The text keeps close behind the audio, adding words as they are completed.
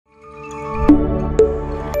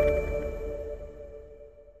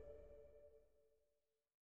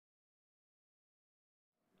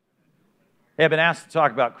Hey, I've been asked to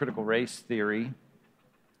talk about critical race theory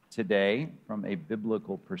today from a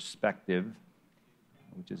biblical perspective,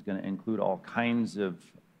 which is going to include all kinds of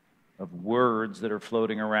words that are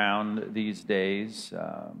floating around these days: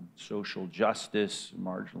 social justice,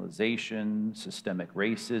 marginalization, systemic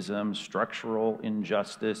racism, structural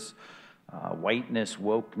injustice, whiteness,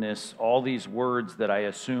 wokeness, all these words that I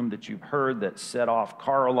assume that you've heard that set off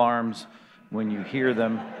car alarms when you hear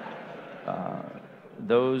them.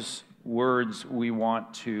 Those words we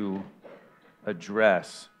want to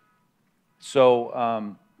address.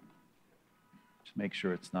 So, just make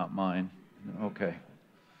sure it's not mine. Okay.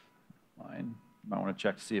 Mine. You might want to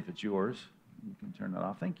check to see if it's yours. You can turn that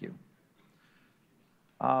off. Thank you.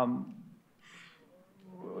 And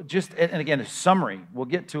again, a summary. We'll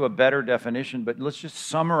get to a better definition, but let's just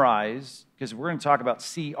summarize, because we're going to talk about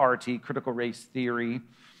CRT, critical race theory,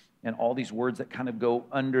 and all these words that kind of go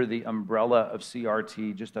under the umbrella of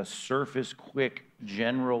CRT, just a surface, quick,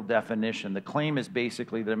 general definition. The claim is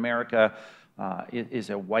basically that America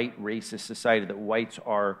is a white racist society, that whites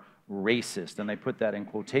are racist. And they put that in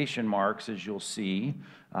quotation marks, as you'll see,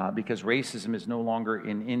 because racism is no longer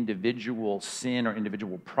an individual sin or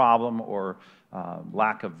individual problem or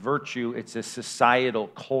lack of virtue. It's a societal,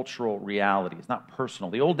 cultural reality. It's not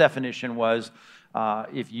personal. The old definition was,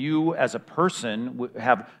 if you as a person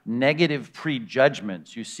have negative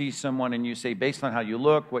prejudgments, you see someone and you say, based on how you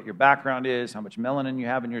look, what your background is, how much melanin you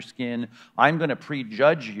have in your skin, I'm going to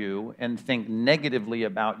prejudge you and think negatively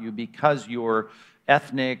about you because your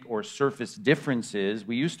ethnic or surface differences.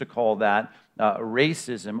 We used to call that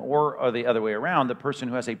racism, or the other way around, the person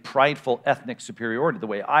who has a prideful ethnic superiority. The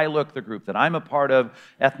way I look, the group that I'm a part of,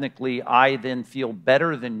 ethnically, I then feel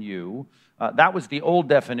better than you. That was the old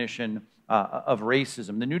definition of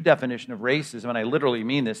racism. The new definition of racism, and I literally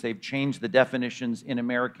mean this, they've changed the definitions in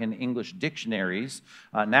American English dictionaries.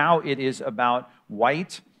 Now it is about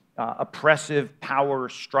white, oppressive power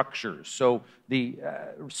structures. So the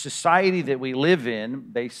society that we live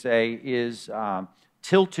in, they say, is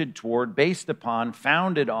tilted toward, based upon,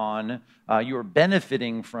 founded on, you're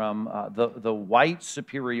benefiting from the white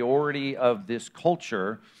superiority of this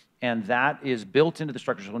culture, and that is built into the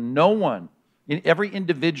structure. So no one, every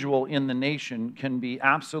individual in the nation can be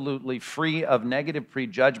absolutely free of negative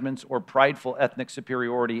prejudgments or prideful ethnic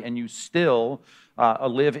superiority, and you still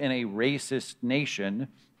live in a racist nation,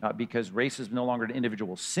 because race is no longer an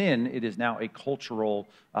individual sin. It is now a cultural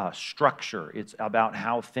structure. It's about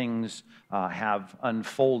how things have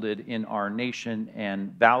unfolded in our nation,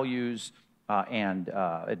 and values and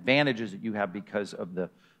advantages that you have because of the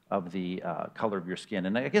color of your skin.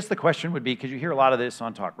 And I guess the question would be, because you hear a lot of this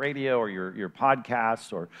on talk radio or your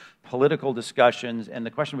podcasts or political discussions, and the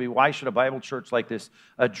question would be, why should a Bible church like this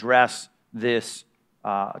address this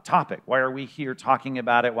topic? Why are we here talking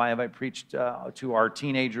about it? Why have I preached to our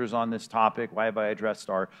teenagers on this topic? Why have I addressed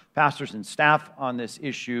our pastors and staff on this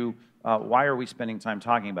issue? Why are we spending time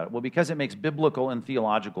talking about it? Well, because it makes biblical and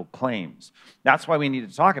theological claims. That's why we need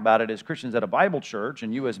to talk about it as Christians at a Bible church,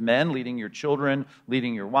 and you as men leading your children,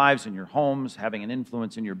 leading your wives in your homes, having an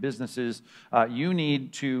influence in your businesses. You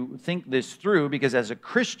need to think this through, because as a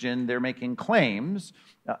Christian, they're making claims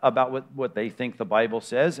about what they think the Bible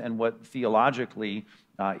says and what theologically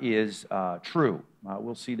is true.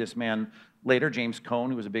 We'll see this man later, James Cone,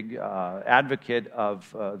 who was a big advocate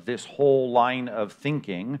of this whole line of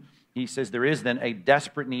thinking. He says there is then a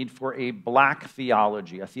desperate need for a black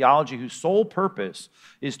theology, a theology whose sole purpose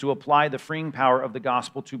is to apply the freeing power of the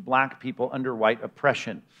gospel to black people under white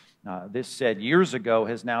oppression. This said years ago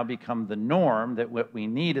has now become the norm, that what we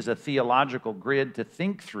need is a theological grid to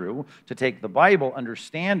think through, to take the Bible,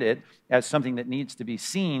 understand it as something that needs to be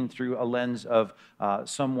seen through a lens of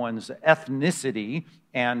someone's ethnicity,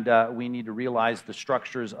 and we need to realize the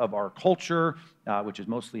structures of our culture, which is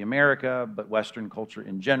mostly America, but Western culture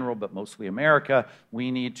in general, but mostly America.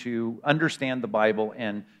 We need to understand the Bible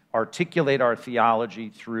and articulate our theology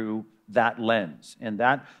through that lens. And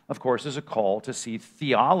that, of course, is a call to see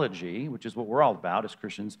theology, which is what we're all about as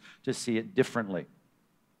Christians, to see it differently.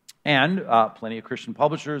 And plenty of Christian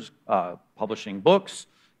publishers publishing books,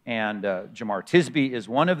 and Jemar Tisby is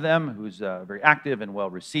one of them, who's very active and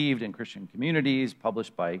well-received in Christian communities,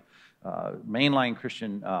 published by mainline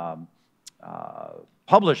Christian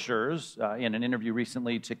publishers. In an interview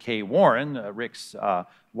recently to Kay Warren, Rick's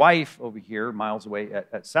wife over here, miles away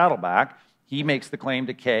at Saddleback, he makes the claim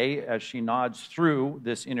to Kay as she nods through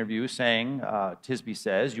this interview, saying, Tisby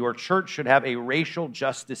says, your church should have a racial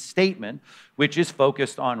justice statement which is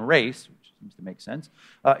focused on race, which is Seems to make sense.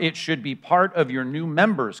 It should be part of your new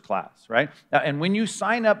members class, right? And when you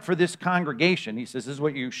sign up for this congregation, he says this is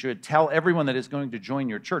what you should tell everyone that is going to join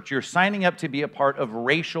your church. You're signing up to be a part of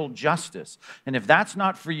racial justice. And if that's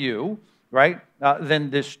not for you, right, then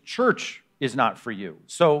this church is not for you.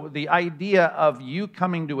 So the idea of you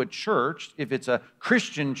coming to a church, if it's a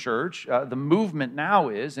Christian church, the movement now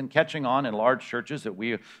is, and catching on in large churches that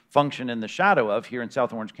we function in the shadow of here in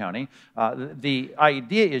South Orange County, the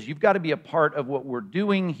idea is you've got to be a part of what we're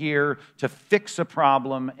doing here to fix a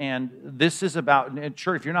problem, and this is about,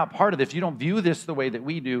 church, if you're not part of this, if you don't view this the way that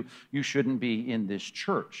we do, you shouldn't be in this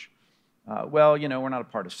church. Well, you know, we're not a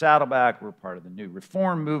part of Saddleback, we're part of the New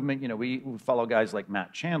Reform movement, you know, we follow guys like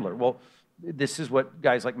Matt Chandler. Well, this is what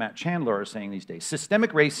guys like Matt Chandler are saying these days.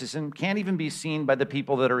 Systemic racism can't even be seen by the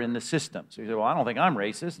people that are in the system. So you say, well, I don't think I'm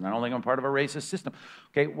racist, and I don't think I'm part of a racist system.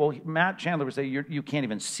 Okay, well, Matt Chandler would say you can't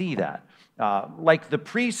even see that. Like the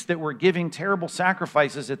priests that were giving terrible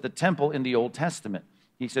sacrifices at the temple in the Old Testament.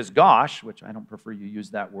 He says, gosh, which I don't prefer you use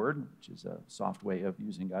that word, which is a soft way of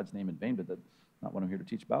using God's name in vain, but that's not what I'm here to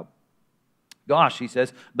teach about. Gosh, he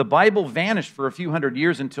says, the Bible vanished for a few hundred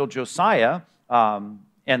years until Josiah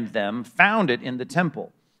and them found it in the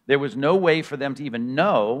temple. There was no way for them to even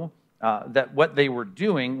know that what they were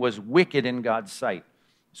doing was wicked in God's sight.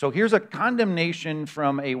 So here's a condemnation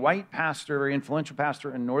from a white pastor, a very influential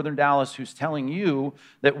pastor in northern Dallas, who's telling you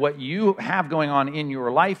that what you have going on in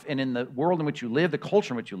your life and in the world in which you live, the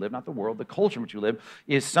culture in which you live, not the world, the culture in which you live,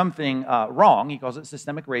 is something wrong. He calls it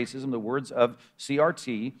systemic racism, the words of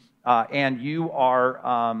CRT. And you are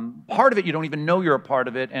part of it. You don't even know you're a part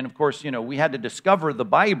of it. And of course, you know, we had to discover the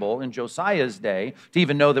Bible in Josiah's day to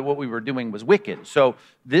even know that what we were doing was wicked. So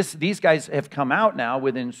these guys have come out now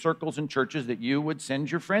within circles and churches that you would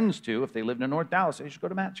send your friends to if they lived in North Dallas. They should go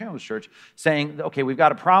to Matt Chandler's church, saying, okay, we've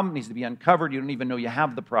got a problem. It needs to be uncovered. You don't even know you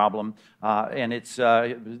have the problem. And it's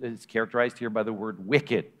characterized here by the word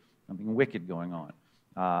wicked, something wicked going on.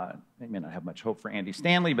 I may not have much hope for Andy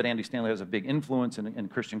Stanley, but Andy Stanley has a big influence in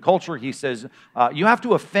Christian culture. He says, you have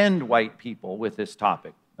to offend white people with this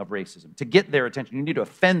topic of racism. To get their attention, you need to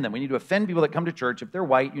offend them. We need to offend people that come to church. If they're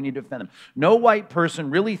white, you need to offend them. No white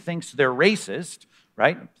person really thinks they're racist,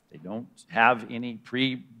 right? They don't have any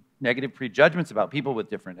negative prejudgments about people with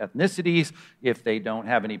different ethnicities, if they don't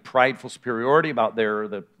have any prideful superiority about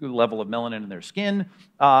the level of melanin in their skin,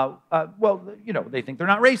 well, you know, they think they're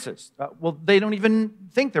not racist. Well, they don't even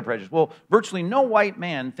think they're prejudiced. Well, virtually no white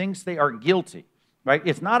man thinks they are guilty, right?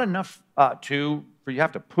 It's not enough for you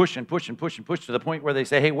have to push and push and push and push to the point where they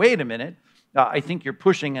say, hey, wait a minute, I think you're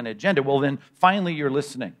pushing an agenda. Well, then finally you're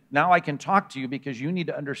listening. Now I can talk to you because you need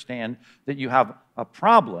to understand that you have a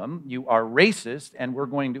problem. You are racist, and we're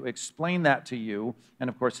going to explain that to you. And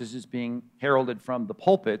of course, this is being heralded from the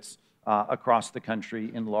pulpits across the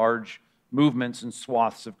country in large movements and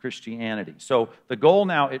swaths of Christianity. So the goal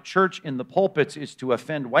now at church in the pulpits is to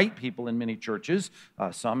offend white people in many churches,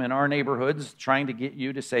 some in our neighborhoods, trying to get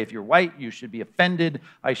you to say, if you're white, you should be offended.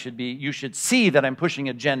 You should see that I'm pushing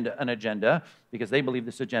an agenda, because they believe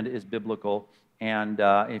this agenda is biblical. And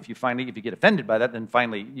if you get offended by that, then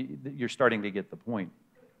finally you're starting to get the point.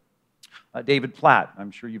 David Platt,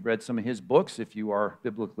 I'm sure you've read some of his books if you are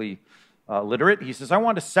biblically literate. He says, I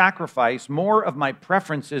want to sacrifice more of my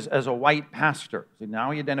preferences as a white pastor. So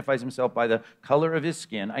now he identifies himself by the color of his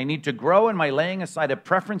skin. I need to grow in my laying aside of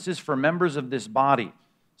preferences for members of this body.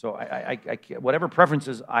 So whatever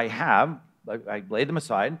preferences I have, I lay them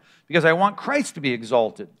aside because I want Christ to be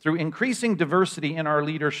exalted through increasing diversity in our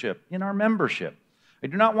leadership, in our membership. I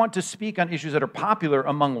do not want to speak on issues that are popular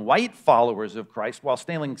among white followers of Christ while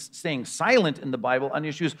staying silent in the Bible on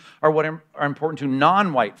issues are important to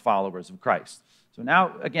non-white followers of Christ. So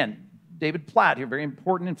now, again, David Platt here, very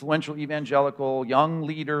important, influential, evangelical, young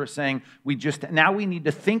leader, saying now we need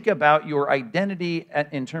to think about your identity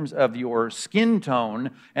in terms of your skin tone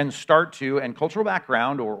and cultural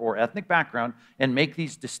background or ethnic background and make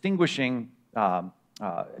these distinguishing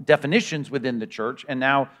definitions within the church, and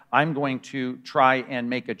now I'm going to try and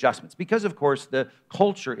make adjustments. Because, of course, the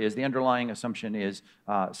underlying assumption is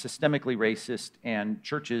systemically racist, and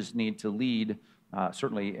churches need to lead,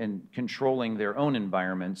 certainly, in controlling their own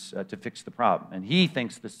environments to fix the problem. And he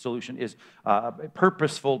thinks the solution is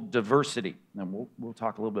purposeful diversity, and we'll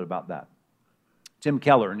talk a little bit about that. Tim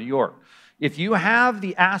Keller in New York. If you have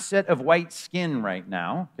the asset of white skin right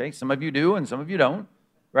now, okay, some of you do and some of you don't,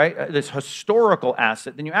 right, this historical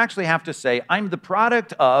asset, then you actually have to say, I'm the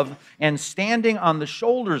product of and standing on the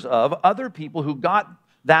shoulders of other people who got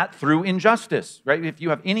that through injustice, right? If you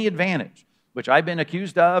have any advantage. which I've been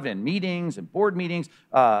accused of in meetings and board meetings,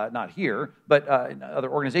 not here, but in other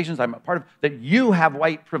organizations I'm a part of, that you have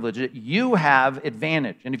white privilege, that you have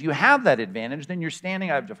advantage. And if you have that advantage, then you're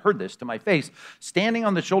standing, I've heard this to my face, standing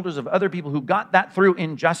on the shoulders of other people who got that through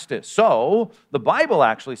injustice. So the Bible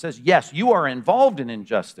actually says, yes, you are involved in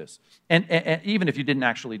injustice, and even if you didn't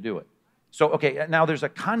actually do it. So, okay, now there's a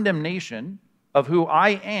condemnation of who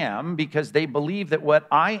I am because they believe that what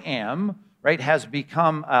I am, right, has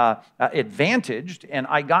become advantaged, and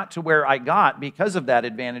I got to where I got because of that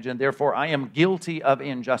advantage, and therefore I am guilty of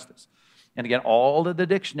injustice. And again, all of the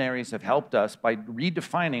dictionaries have helped us by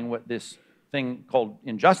redefining what this thing called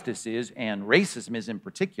injustice is, and racism is in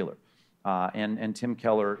particular. And Tim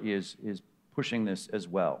Keller is pushing this as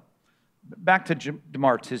well. Back to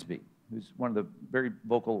Jemar Tisby, who's one of the very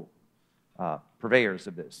vocal purveyors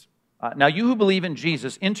of this. Now, you who believe in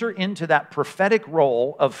Jesus, enter into that prophetic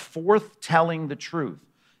role of forth-telling the truth,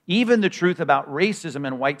 even the truth about racism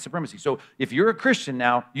and white supremacy. So if you're a Christian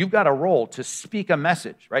now, you've got a role to speak a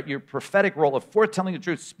message, right? Your prophetic role of forth-telling the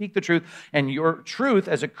truth, speak the truth, and your truth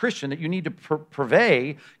as a Christian that you need to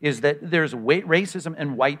purvey is that there's racism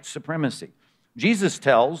and white supremacy. Jesus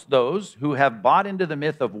tells those who have bought into the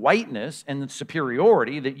myth of whiteness and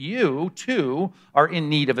superiority that you, too, are in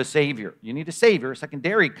need of a Savior. You need a Savior, a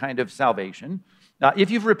secondary kind of salvation. If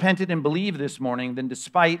you've repented and believed this morning, then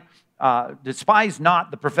despise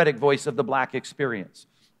not the prophetic voice of the black experience.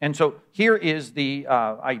 And so here is the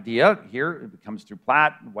idea. Here it comes through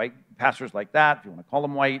Platt, white pastors like that, if you want to call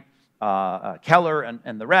them white, Keller,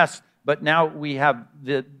 and the rest. But now we have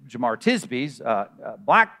the Jemar Tisby's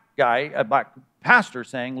black guy, a black pastor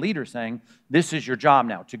saying, leader saying, this is your job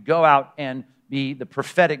now, to go out and be the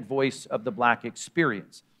prophetic voice of the black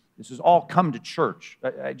experience. This has all come to church.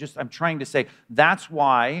 I'm trying to say that's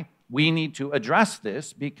why we need to address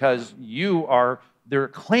this, because there are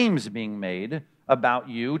claims being made about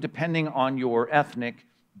you depending on your ethnic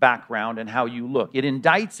background and how you look. It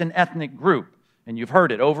indicts an ethnic group. And you've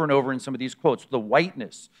heard it over and over in some of these quotes, the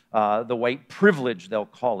whiteness, the white privilege, they'll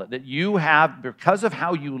call it, that you have because of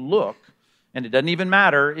how you look, and it doesn't even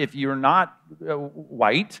matter if you're not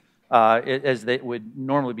white, as they would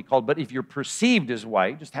normally be called, but if you're perceived as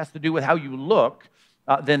white, just has to do with how you look,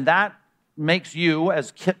 then that makes you,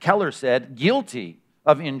 as Keller said, guilty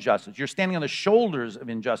of injustice. You're standing on the shoulders of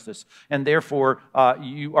injustice, and therefore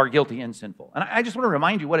you are guilty and sinful. And I just want to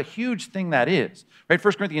remind you what a huge thing that is. Right?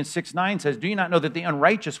 1 Corinthians 6:9 says, do you not know that the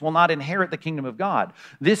unrighteous will not inherit the kingdom of God?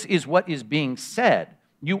 This is what is being said.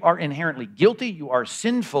 You are inherently guilty, you are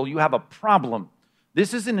sinful, you have a problem.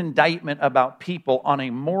 This is an indictment about people on a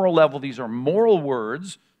moral level. These are moral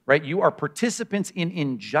words, right? You are participants in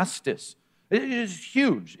injustice. It is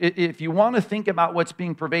huge. If you want to think about what's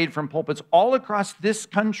being purveyed from pulpits all across this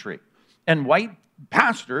country, and white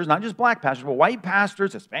pastors, not just black pastors, but white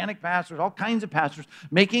pastors, Hispanic pastors, all kinds of pastors,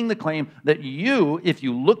 making the claim that you, if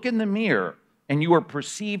you look in the mirror and you are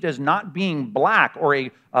perceived as not being black or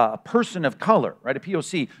a person of color, right, a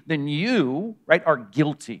POC, then you, right, are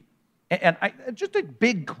guilty. And just a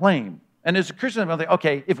big claim. And as a Christian, I'm like,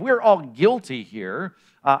 okay, if we're all guilty here,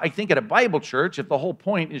 I think at a Bible church, if the whole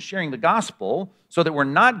point is sharing the gospel so that we're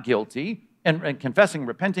not guilty and confessing,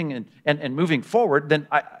 repenting, and moving forward, then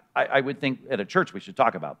I would think at a church we should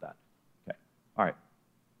talk about that. Okay, all right.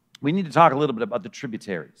 We need to talk a little bit about the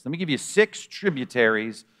tributaries. Let me give you 6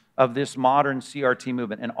 tributaries of this modern CRT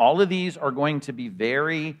movement. And all of these are going to be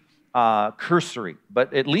very cursory,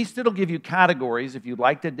 but at least it'll give you categories if you'd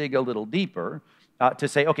like to dig a little deeper to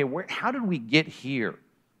say, okay, how did we get here?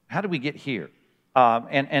 How did we get here?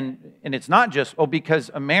 And it's not just,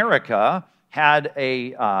 because America had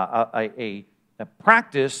a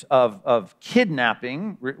practice of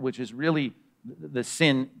kidnapping, which is really the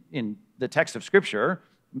sin in the text of Scripture,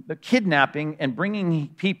 the kidnapping and bringing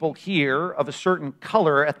people here of a certain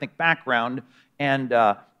color, ethnic background, and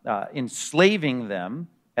enslaving them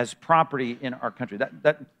as property in our country.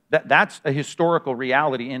 That's a historical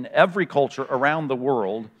reality in every culture around the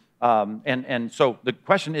world. And so the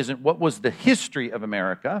question isn't what was the history of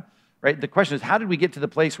America, right? The question is how did we get to the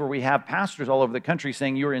place where we have pastors all over the country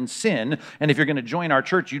saying you're in sin, and if you're going to join our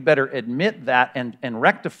church, you'd better admit that and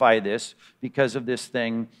rectify this because of this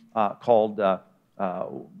thing called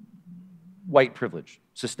white privilege,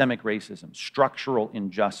 systemic racism, structural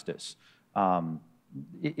injustice.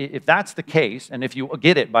 If that's the case, and if you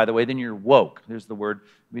get it, by the way, then you're woke. There's the word.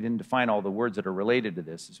 We didn't define all the words that are related to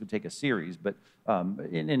this. This would take a series. But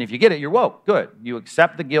and if you get it, you're woke. Good. You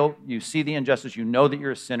accept the guilt. You see the injustice. You know that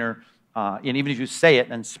you're a sinner. And even if you say it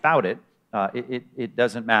and spout it, it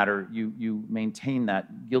doesn't matter. You maintain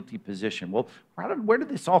that guilty position. Well, where did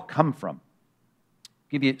this all come from?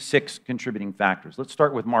 give you 6 contributing factors. Let's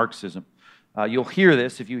start with Marxism. You'll hear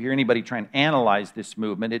this if you hear anybody try and analyze this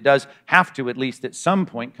movement. It does have to, at least at some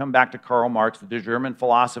point, come back to Karl Marx, the German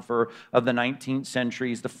philosopher of the 19th century.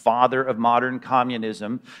 He's the father of modern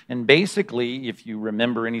communism. And basically, if you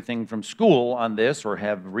remember anything from school on this or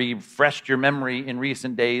have refreshed your memory in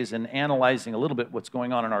recent days and analyzing a little bit what's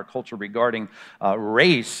going on in our culture regarding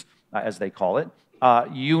race, as they call it,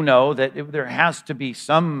 you know that there has to be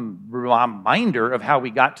some reminder of how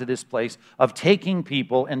we got to this place of taking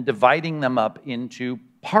people and dividing them up into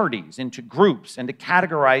parties, into groups, and to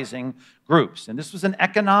categorizing groups. And this was an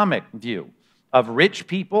economic view of rich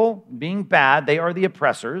people being bad. They are the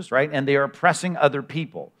oppressors, right? And they are oppressing other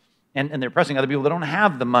people. And they're oppressing other people that don't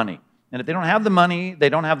have the money. And if they don't have the money, they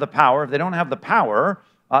don't have the power. If they don't have the power,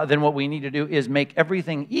 then what we need to do is make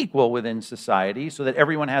everything equal within society so that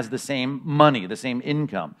everyone has the same money, the same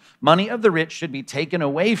income. Money of the rich should be taken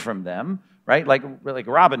away from them, right? Like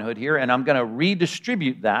Robin Hood here, and I'm going to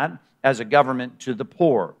redistribute that as a government to the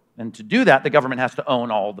poor. And to do that, the government has to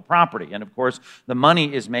own all the property. And of course, the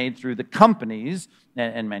money is made through the companies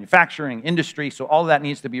and manufacturing industry, so all of that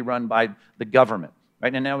needs to be run by the government.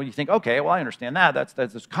 Right? And now you think, okay, well, I understand that.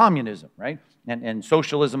 That's communism, right? And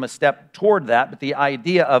socialism a step toward that. But the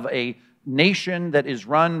idea of a nation that is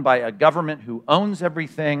run by a government who owns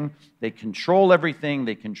everything, they control everything,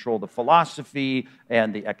 they control the philosophy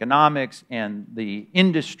and the economics and the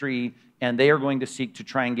industry, and they are going to seek to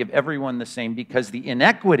try and give everyone the same because the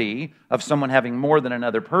inequity of someone having more than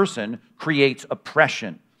another person creates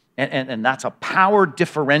oppression. And that's a power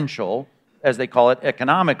differential, as they call it,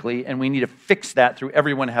 economically, and we need to fix that through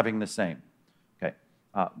everyone having the same. Okay.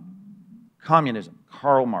 Communism,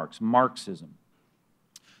 Karl Marx, Marxism.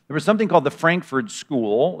 There was something called the Frankfurt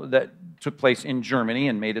School that took place in Germany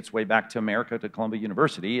and made its way back to America, to Columbia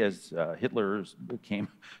University, as Hitler came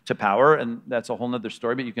to power, and that's a whole other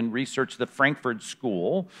story, but you can research the Frankfurt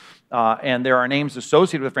School, and there are names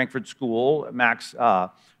associated with Frankfurt School, Max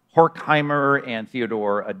Horkheimer and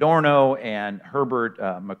Theodor Adorno and Herbert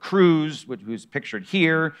Marcuse, who's pictured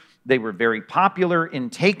here. They were very popular in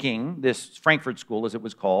taking this Frankfurt School, as it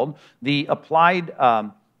was called. The applied,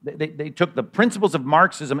 they took the principles of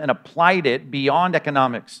Marxism and applied it beyond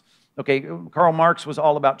economics. Okay, Karl Marx was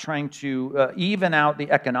all about trying to even out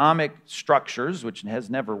the economic structures, which has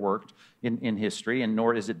never worked in history, and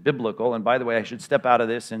nor is it biblical. And by the way, I should step out of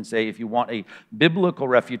this and say if you want a biblical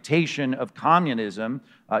refutation of communism,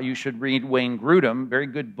 you should read Wayne Grudem, very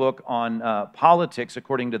good book on politics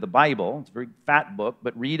according to the Bible. It's a very fat book,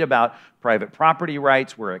 but read about private property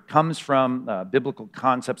rights, where it comes from, biblical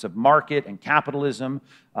concepts of market and capitalism.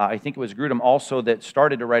 I think it was Grudem also that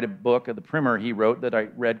started to write a book, the primer he wrote that I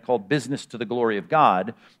read, called Business to the Glory of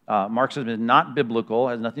God. Marxism is not biblical,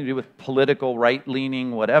 has nothing to do with political,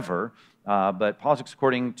 right-leaning, whatever. But politics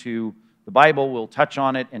according to the Bible will touch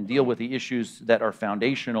on it and deal with the issues that are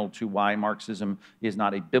foundational to why Marxism is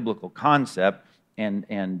not a biblical concept, and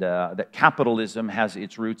that capitalism has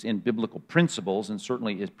its roots in biblical principles and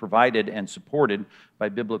certainly is provided and supported by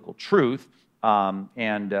biblical truth.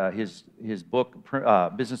 His book,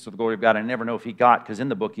 Business to the Glory of God, I never know if he got, because in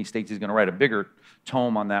the book he states he's going to write a bigger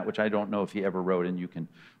tome on that, which I don't know if he ever wrote, and you can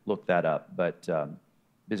look that up. But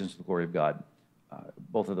Business to the Glory of God,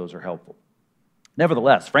 both of those are helpful.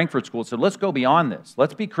 Nevertheless, Frankfurt School said, let's go beyond this.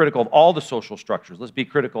 Let's be critical of all the social structures. Let's be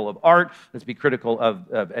critical of art. Let's be critical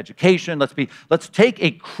of education. Let's take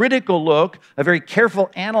a critical look, a very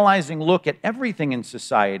careful analyzing look at everything in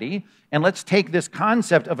society, and let's take this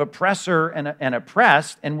concept of oppressor and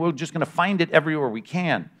oppressed, and we're just going to find it everywhere we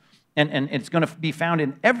can. And it's going to be found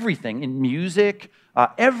in everything, in music,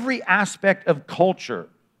 every aspect of culture.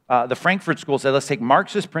 The Frankfurt School said, let's take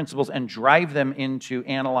Marxist principles and drive them into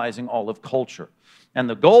analyzing all of culture. And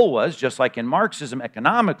the goal was, just like in Marxism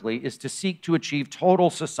economically, is to seek to achieve total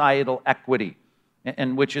societal equity,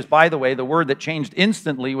 and which is, by the way, the word that changed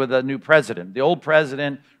instantly with a new president. The old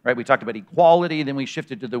president, right, we talked about equality, then we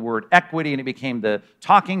shifted to the word equity, and it became the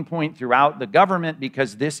talking point throughout the government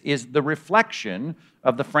because this is the reflection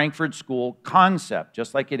of the Frankfurt School concept,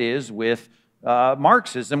 just like it is with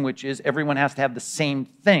Marxism, which is everyone has to have the same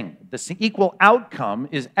thing. The equal outcome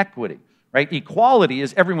is equity, right? Equality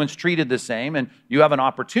is everyone's treated the same, and you have an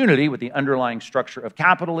opportunity with the underlying structure of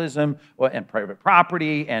capitalism and private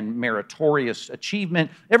property and meritorious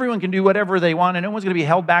achievement. Everyone can do whatever they want, and no one's going to be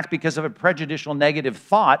held back because of a prejudicial negative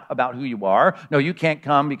thought about who you are. No, you can't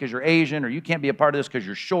come because you're Asian, or you can't be a part of this because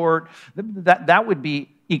you're short. That would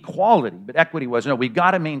be equality, but equity was, no, we've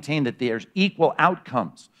got to maintain that there's equal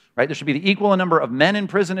outcomes. right? There should be the equal number of men in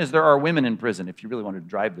prison as there are women in prison, if you really wanted to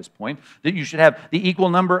drive this point. That you should have the equal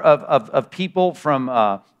number of people from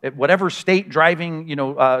whatever state driving,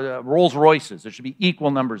 Rolls Royces. There should be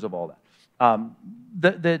equal numbers of all that.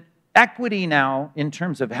 The equity now in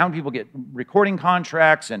terms of how people get recording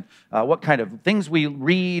contracts and what kind of things we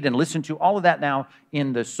read and listen to, all of that now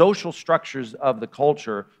in the social structures of the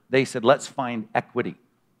culture, they said, let's find equity.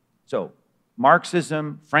 So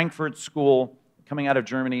Marxism, Frankfurt School, coming out of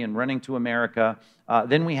Germany and running to America.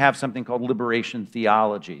 Then we have something called liberation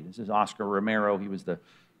theology. This is Oscar Romero. He was the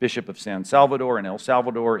Bishop of San Salvador in El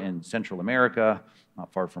Salvador in Central America,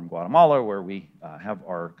 not far from Guatemala, where we have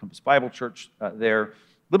our Compass Bible Church there.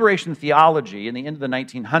 Liberation theology in the end of the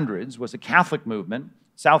 1900s was a Catholic movement,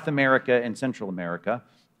 South America and Central America.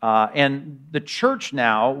 And the church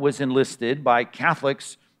now was enlisted by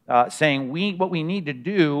Catholics saying, what we need to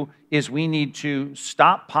do is we need to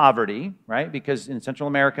stop poverty, right? Because in Central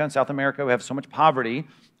America and South America, we have so much poverty,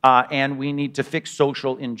 and we need to fix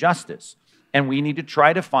social injustice. And we need to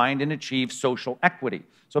try to find and achieve social equity.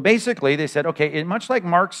 So basically, they said, okay, much like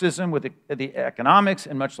Marxism with the economics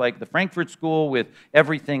and much like the Frankfurt School with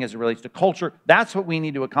everything as it relates to culture, that's what we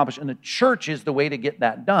need to accomplish. And the church is the way to get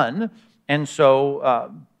that done. And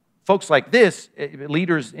so folks like this,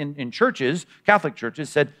 leaders in churches, Catholic churches,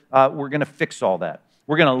 said, we're going to fix all that.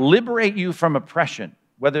 We're going to liberate you from oppression,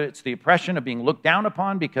 whether it's the oppression of being looked down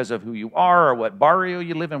upon because of who you are or what barrio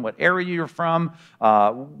you live in, what area you're from,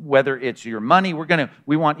 whether it's your money.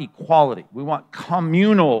 We want equality. We want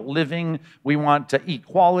communal living. We want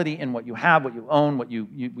equality in what you have, what you own, what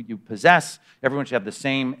you possess. Everyone should have the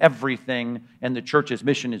same everything, and the church's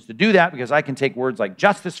mission is to do that because I can take words like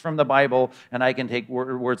justice from the Bible, and I can take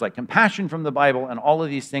words like compassion from the Bible, and all of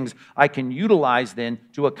these things I can utilize then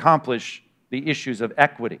to accomplish the issues of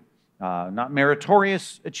equity. Not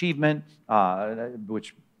meritorious achievement,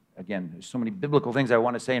 which, again, there's so many biblical things I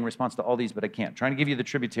want to say in response to all these, but I can't. Trying to give you the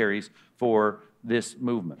tributaries for this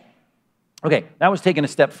movement. Okay, that was taken a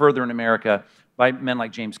step further in America by men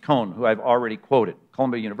like James Cone, who I've already quoted.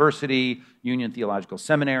 Columbia University, Union Theological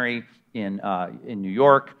Seminary in New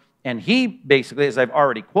York. And he basically, as I've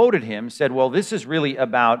already quoted him, said, well, this is really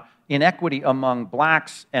about inequity among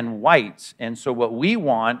blacks and whites. And so what we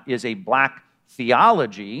want is a black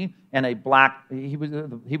theology and he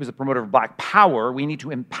was a promoter of black power. We need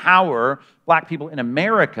to empower black people in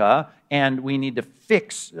America, and we need to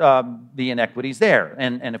fix the inequities there.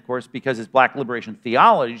 And of course, because it's black liberation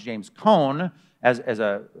theology, James Cone, as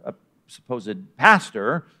a supposed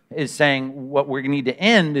pastor, is saying what we need to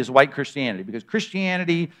end is white Christianity, because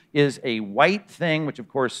Christianity is a white thing, which of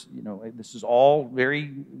course, this is all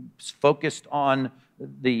very focused on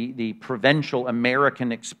the provincial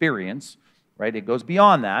American experience. Right? It goes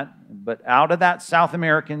beyond that, but out of that South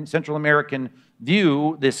American, Central American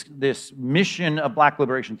view, this mission of black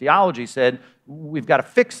liberation theology said, we've got to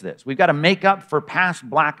fix this. We've got to make up for past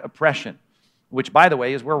black oppression, which, by the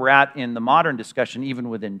way, is where we're at in the modern discussion, even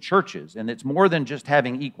within churches. And it's more than just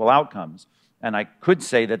having equal outcomes. And I could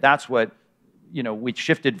say that that's what, we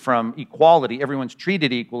shifted from equality, everyone's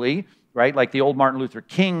treated equally, right? Like the old Martin Luther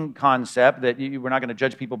King concept that we're not going to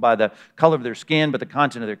judge people by the color of their skin, but the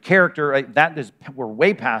content of their character. Right? We're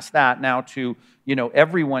way past that now to,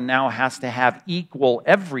 everyone now has to have equal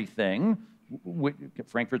everything.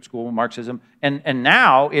 Frankfurt School, Marxism. And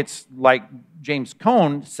now it's like James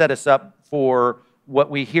Cone set us up for what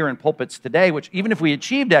we hear in pulpits today, which even if we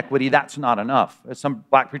achieved equity, that's not enough. As some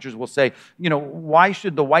black preachers will say, why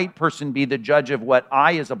should the white person be the judge of what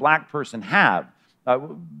I as a black person have?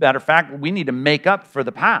 Matter of fact, we need to make up for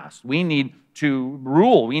the past. We need to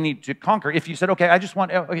rule. We need to conquer. If you said, okay, I just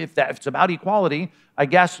want, if it's about equality, I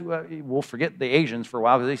guess we'll forget the Asians for a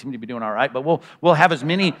while because they seem to be doing all right, but we'll have as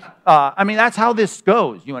many. That's how this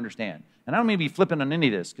goes, you understand. And I don't mean to be flippant on any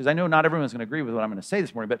of this because I know not everyone's going to agree with what I'm going to say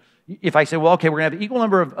this morning, but if I say, well, okay, we're going to have an equal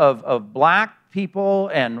number of black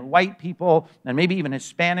people and white people and maybe even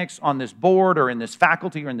Hispanics on this board or in this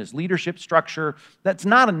faculty or in this leadership structure, that's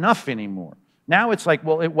not enough anymore. Now it's like,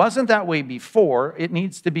 well, it wasn't that way before. It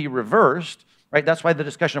needs to be reversed, right? That's why the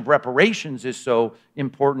discussion of reparations is so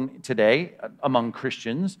important today among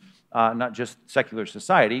Christians, not just secular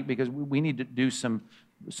society, because we need to do some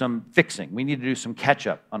fixing. We need to do some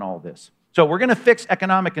catch-up on all this. So we're going to fix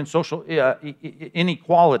economic and social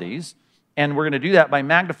inequalities, and we're going to do that by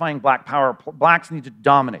magnifying black power. Blacks need to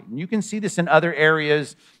dominate. And you can see this in other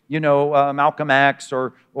areas, Malcolm X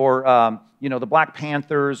or the Black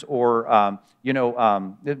Panthers or,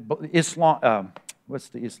 Islam, what's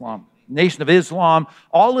the Islam? Nation of Islam.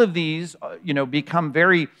 All of these, become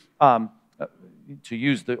very, to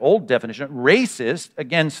use the old definition, racist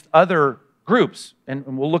against other groups, and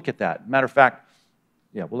we'll look at that. Matter of fact,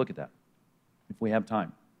 yeah, we'll look at that if we have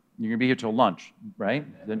time. You're going to be here till lunch, right?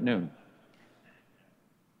 At noon.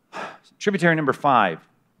 Tributary number 5,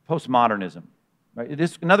 postmodernism. Right?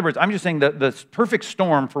 In other words, I'm just saying that the perfect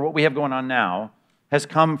storm for what we have going on now has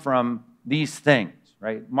come from these things,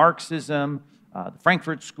 right? Marxism, the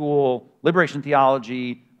Frankfurt School, liberation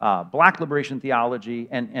theology, black liberation theology,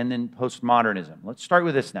 and then postmodernism. Let's start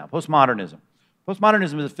with this now, postmodernism.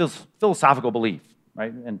 Postmodernism is a philosophical belief,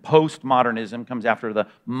 right? And postmodernism comes after the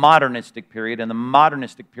modernistic period, and the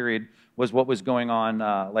modernistic period was what was going on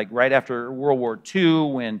like right after World War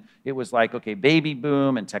II, when it was like, okay, baby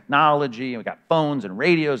boom and technology, and we got phones and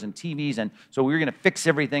radios and TVs, and so we were going to fix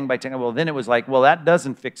everything by technology. Well, then it was like, well, that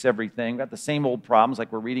doesn't fix everything. We've got the same old problems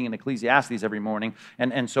like we're reading in Ecclesiastes every morning,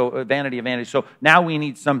 and so vanity of vanity. So now we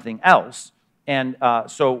need something else. And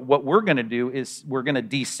so what we're going to do is we're going to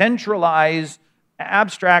decentralize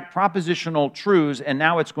abstract propositional truths, and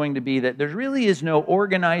now it's going to be that there really is no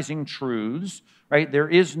organizing truths, right? There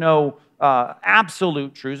is no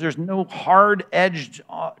absolute truths. There's no hard-edged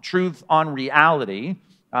truth on reality.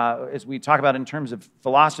 As we talk about in terms of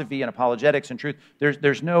philosophy and apologetics and truth,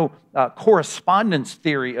 there's no correspondence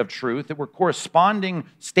theory of truth, that we're corresponding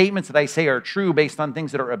statements that I say are true based on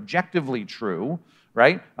things that are objectively true,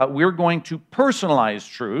 right? We're going to personalize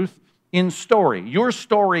truth in story. Your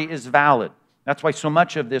story is valid. That's why so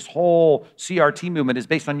much of this whole CRT movement is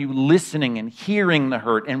based on you listening and hearing the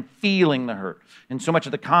hurt and feeling the hurt. And so much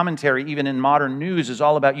of the commentary, even in modern news, is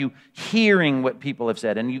all about you hearing what people have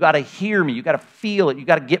said. And you got to hear me. You got to feel it. You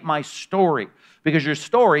got to get my story. Because your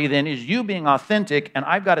story then is you being authentic, and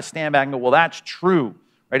I've got to stand back and go, well, that's true.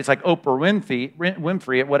 Right? It's like Oprah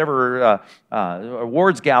Winfrey at whatever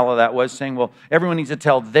awards gala that was, saying, well, everyone needs to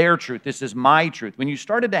tell their truth. This is my truth. When you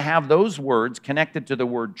started to have those words connected to the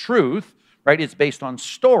word truth, right? It's based on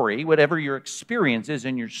story, whatever your experience is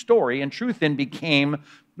in your story, and truth then became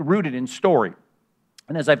rooted in story.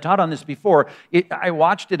 And as I've taught on this before, I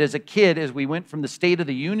watched it as a kid as we went from the State of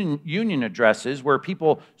the Union addresses, where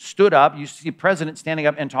people stood up. You see presidents standing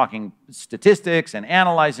up and talking statistics and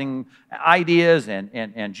analyzing ideas and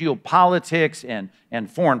geopolitics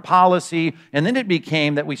and foreign policy. And then it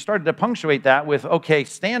became that we started to punctuate that with, okay,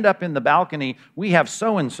 stand up in the balcony. We have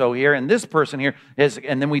so-and-so here, and this person here is,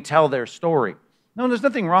 and then we tell their story. No, there's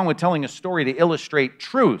nothing wrong with telling a story to illustrate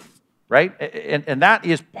truth, right? And that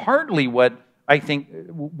is partly what I think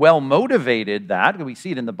well motivated that. We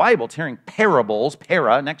see it in the Bible, tearing parables,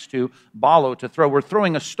 para, next to balo, to throw. We're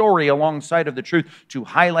throwing a story alongside of the truth to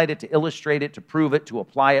highlight it, to illustrate it, to prove it, to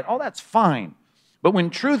apply it. All that's fine. But when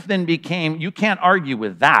truth then became, you can't argue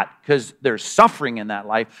with that because there's suffering in that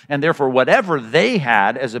life, and therefore whatever they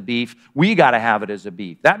had as a beef, we got to have it as a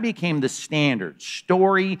beef. That became the standard.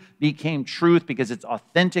 Story became truth because it's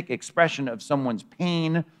authentic expression of someone's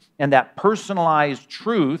pain. And that personalized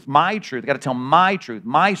truth, my truth, I've got to tell my truth,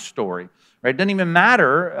 my story, right? It doesn't even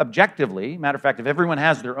matter objectively. Matter of fact, if everyone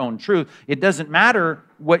has their own truth, it doesn't matter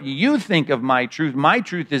what you think of my truth. My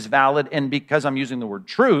truth is valid, and because I'm using the word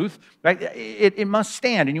truth, right, it must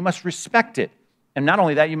stand, and you must respect it. And not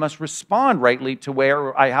only that, you must respond rightly to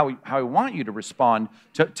how I want you to respond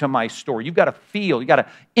to my story. You've got to feel, you've got to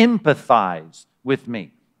empathize with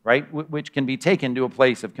me, right? Which can be taken to a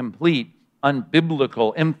place of complete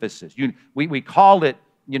unbiblical emphasis. We call it,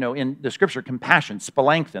 in the scripture, compassion,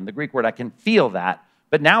 spalancthen, the Greek word. I can feel that.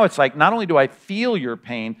 But now it's like, not only do I feel your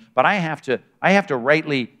pain, but I have to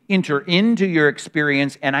rightly enter into your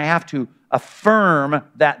experience, and I have to affirm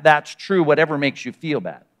that that's true, whatever makes you feel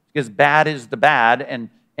bad. Because bad is the bad, and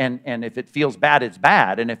if it feels bad, it's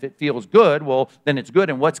bad. And if it feels good, well, then it's good.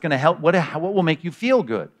 And what's going to help? What will make you feel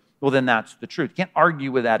good? Well, then that's the truth. You can't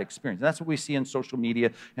argue with that experience. And that's what we see in social media,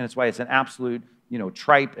 and that's why it's an absolute,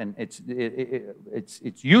 tripe, and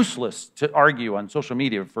it's useless to argue on social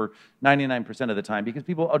media for 99% of the time, because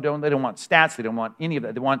people don't want stats, they don't want any of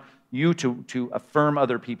that. They want you to affirm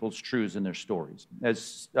other people's truths in their stories.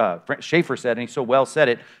 As Schaeffer said, and he so well said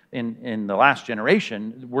it in the last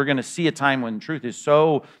generation, we're going to see a time when truth is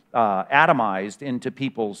so atomized into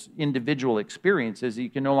people's individual experiences that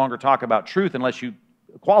you can no longer talk about truth unless you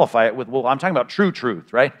qualify it with, well, I'm talking about true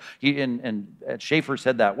truth, right? And Schaeffer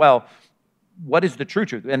said that well. What is the true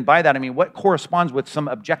truth? And by that, I mean, what corresponds with some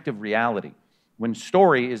objective reality? When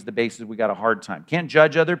story is the basis, we got a hard time. Can't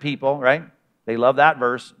judge other people, right? They love that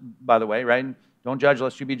verse, by the way, right? Don't judge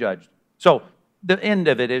lest you be judged. So the end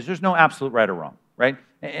of it is there's no absolute right or wrong, right?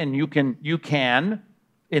 And you can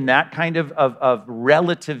in that kind of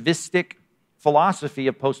relativistic philosophy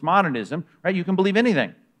of postmodernism, right? You can believe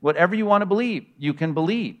anything. Whatever you want to believe, you can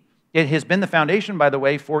believe. It has been the foundation, by the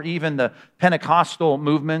way, for even the Pentecostal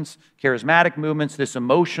movements, charismatic movements, this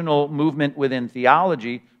emotional movement within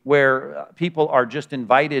theology, where people are just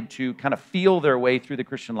invited to kind of feel their way through the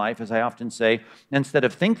Christian life, as I often say, instead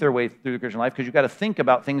of think their way through the Christian life, because you've got to think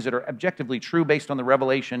about things that are objectively true based on the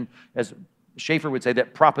revelation, as Schaeffer would say,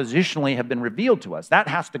 that propositionally have been revealed to us. That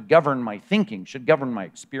has to govern my thinking, should govern my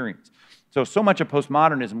experience. So much of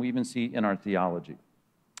postmodernism we even see in our theology.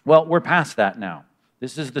 Well, we're past that now.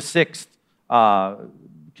 This is the sixth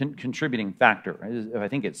contributing factor. I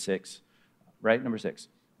think it's 6, right? Number 6.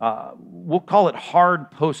 We'll call it hard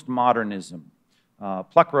postmodernism.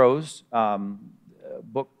 Pluckrose,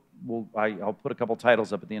 book, I'll put a couple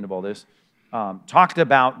titles up at the end of all this, talked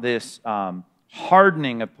about this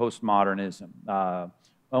hardening of postmodernism.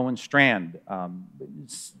 Owen Strand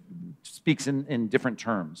speaks in different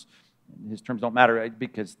terms. His terms don't matter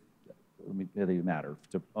because they matter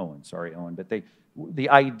to Owen. Sorry, Owen. But the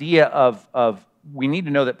idea of we need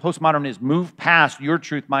to know that postmodernism is moved past your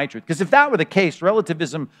truth, my truth. Because if that were the case,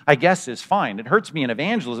 relativism, I guess, is fine. It hurts me in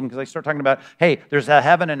evangelism because I start talking about, hey, there's a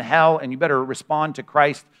heaven and hell, and you better respond to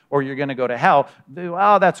Christ or you're going to go to hell.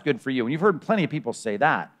 Oh, that's good for you. And you've heard plenty of people say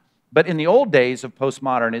that. But in the old days of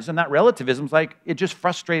postmodernism, that relativism is like it just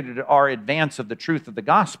frustrated our advance of the truth of the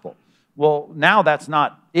gospel. Well, now that's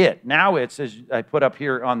not it. Now it's, as I put up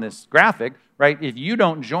here on this graphic, right? If you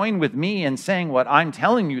don't join with me in saying what I'm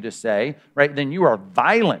telling you to say, right, then you are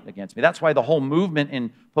violent against me. That's why the whole movement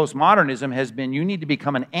in postmodernism has been you need to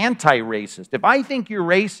become an anti-racist. If I think you're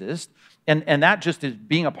racist, and that just is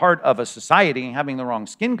being a part of a society and having the wrong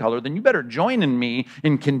skin color, then you better join in me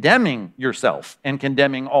in condemning yourself and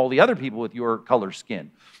condemning all the other people with your color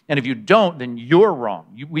skin. And if you don't, then you're wrong.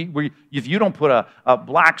 If you don't put a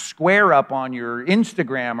black square up on your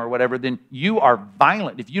Instagram or whatever, then you are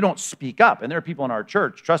violent. If you don't speak up, and there are people in our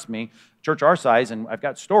church, trust me, church our size, and I've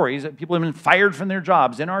got stories that people have been fired from their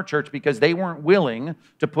jobs in our church because they weren't willing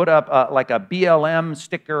to put up like a BLM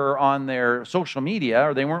sticker on their social media,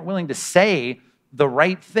 or they weren't willing to say the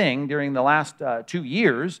right thing during the last 2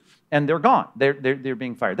 years, and they're gone. They're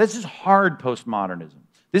being fired. This is hard postmodernism.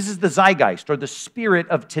 This is the zeitgeist, or the spirit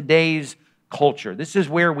of today's culture. This is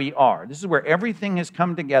where we are. This is where everything has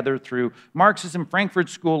come together through Marxism, Frankfurt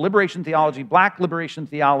School, liberation theology, black liberation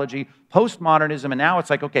theology, postmodernism, and now it's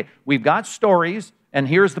like, okay, we've got stories, and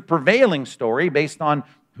here's the prevailing story based on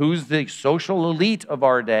who's the social elite of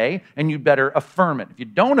our day, and you better affirm it. If you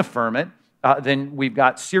don't affirm it, then we've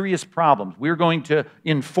got serious problems. We're going to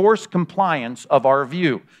enforce compliance of our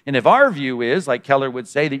view. And if our view is, like Keller would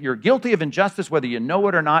say, that you're guilty of injustice whether you know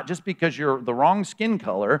it or not, just because you're the wrong skin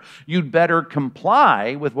color, you'd better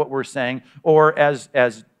comply with what we're saying. Or as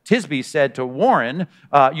Tisby said to Warren,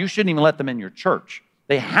 you shouldn't even let them in your church.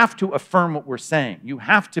 They have to affirm what we're saying. You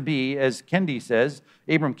have to be, as Kendi says,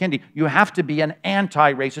 Abram Kendi, you have to be an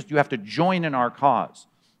anti-racist. You have to join in our cause.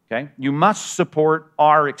 Okay? You must support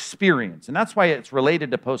our experience. And that's why it's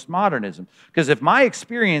related to postmodernism. Because if my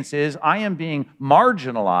experience is I am being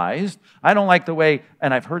marginalized, I don't like the way,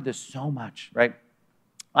 and I've heard this so much, right?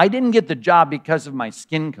 I didn't get the job because of my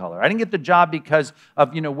skin color. I didn't get the job because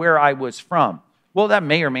of, where I was from. Well, that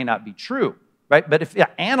may or may not be true. Right? But if you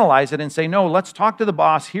analyze it and say, no, let's talk to the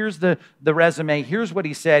boss. Here's the resume. Here's what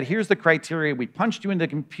he said. Here's the criteria. We punched you into the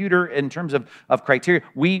computer in terms of criteria.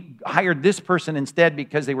 We hired this person instead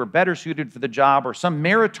because they were better suited for the job, or some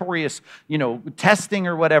meritorious, testing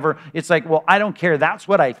or whatever. It's like, well, I don't care. That's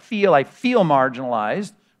what I feel. I feel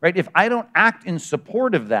marginalized. Right? If I don't act in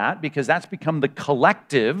support of that, because that's become the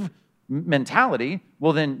collective mentality,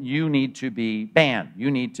 well, then you need to be banned.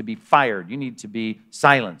 You need to be fired. You need to be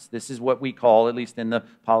silenced. This is what we call, at least in the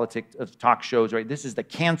politics of talk shows, right? This is the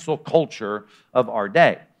cancel culture of our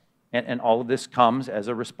day. And all of this comes as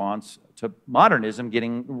a response to modernism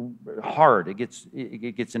getting hard. It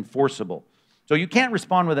gets enforceable. So you can't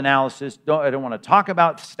respond with analysis. I don't want to talk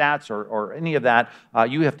about stats or any of that.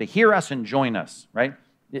 You have to hear us and join us, right?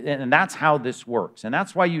 And that's how this works. And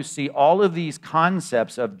that's why you see all of these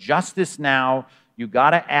concepts of justice now. You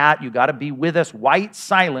got to be with us. White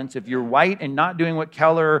silence. If you're white and not doing what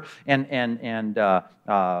Keller and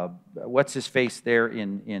what's his face there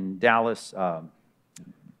in Dallas,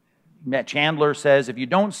 Matt Chandler says, if you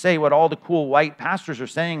don't say what all the cool white pastors are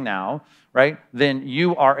saying now, right, then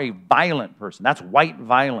you are a violent person. That's white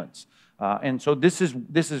violence. And so this is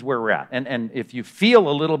where we're at. And if you feel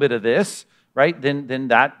a little bit of this, right, then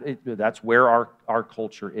that's where our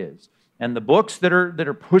culture is. And the books that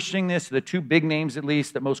are pushing this, the two big names at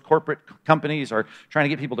least that most corporate companies are trying to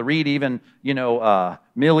get people to read, even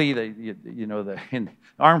Milley, in the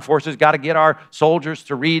armed forces, got to get our soldiers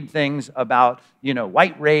to read things about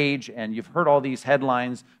white rage, and you've heard all these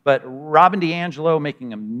headlines. But Robin DiAngelo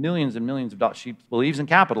making millions and millions of dollars. She believes in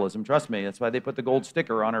capitalism. Trust me, that's why they put the gold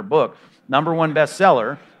sticker on her book. #1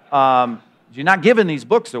 bestseller. You're not giving these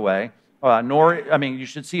books away. You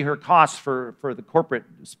should see her costs for the corporate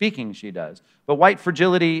speaking she does. But White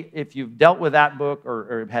Fragility, if you've dealt with that book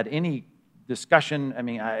or had any discussion,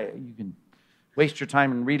 you can waste your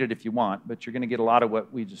time and read it if you want, but you're going to get a lot of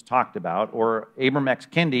what we just talked about. Or Abram X.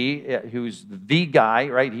 Kendi, who's the guy,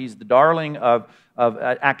 right? He's the darling of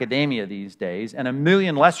academia these days, and a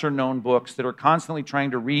million lesser-known books that are constantly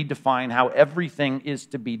trying to redefine how everything is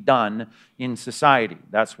to be done in society.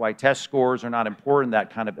 That's why test scores are not important, that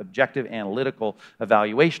kind of objective analytical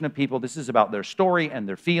evaluation of people. This is about their story and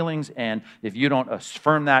their feelings, and if you don't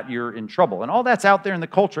affirm that, you're in trouble. And all that's out there in the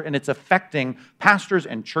culture, and it's affecting pastors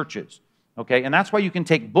and churches. Okay, and that's why you can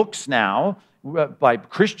take books now by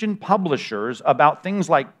Christian publishers about things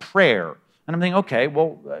like prayer. And I'm thinking, okay,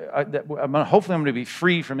 well, hopefully I'm going to be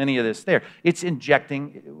free from any of this there. It's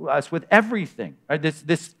injecting us with everything, right?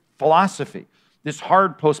 This philosophy, this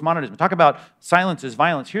hard postmodernism. Talk about silence is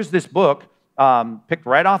violence. Here's this book picked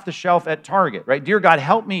right off the shelf at Target, right? Dear God,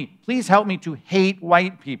 help me, please help me to hate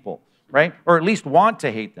white people, right? Or at least want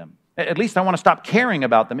to hate them. At least I want to stop caring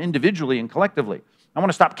about them individually and collectively. I want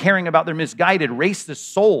to stop caring about their misguided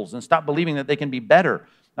racist souls and stop believing that they can be better,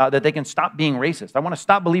 that they can stop being racist. I want to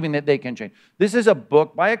stop believing that they can change. This is a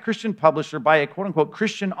book by a Christian publisher, by a quote-unquote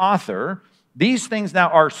Christian author. These things now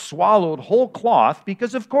are swallowed whole cloth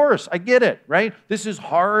because, of course, I get it, right? This is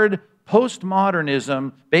hard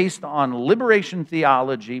postmodernism based on liberation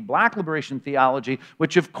theology, black liberation theology,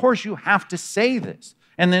 which, of course, you have to say this.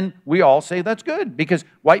 And then we all say that's good because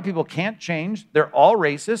white people can't change. They're all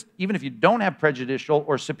racist, even if you don't have prejudicial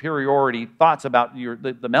or superiority thoughts about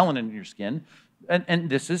the melanin in your skin.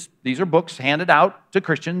 And these are books handed out to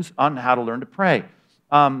Christians on how to learn to pray.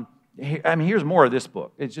 Here's more of this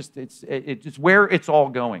book. It's where it's all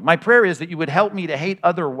going. My prayer is that you would help me to hate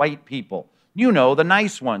other white people. The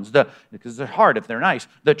nice ones, because they're hard if they're nice.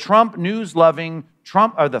 The Trump news-loving,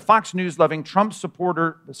 the Fox News-loving, Trump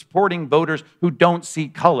supporting voters who don't see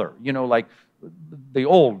color. Like the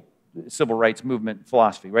old civil rights movement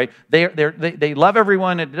philosophy, right? They love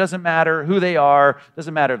everyone. It doesn't matter who they are.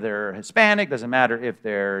 Doesn't matter if they're Hispanic. Doesn't matter if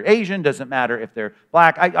they're Asian. Doesn't matter if they're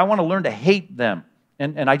black. I want to learn to hate them.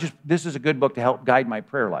 And this is a good book to help guide my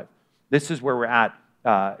prayer life. This is where we're at.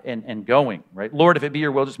 And going, right? Lord, if it be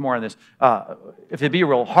your will, just more on this. If it be your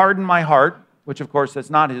will, harden my heart, which of course that's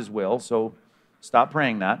not his will, so stop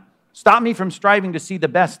praying that. Stop me from striving to see the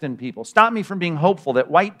best in people. Stop me from being hopeful that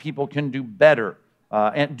white people can do better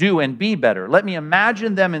and be better. Let me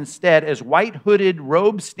imagine them instead as white hooded,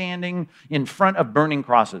 robes standing in front of burning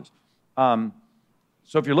crosses. So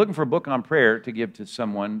if you're looking for a book on prayer to give to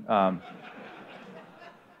someone,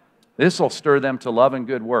 this will stir them to love and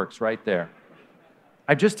good works right there.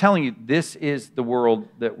 I'm just telling you, this is the world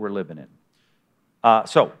that we're living in.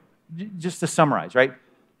 So, just to summarize, right?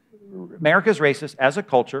 America's racist as a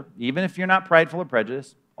culture, even if you're not prideful or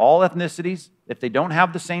prejudiced. All ethnicities, if they don't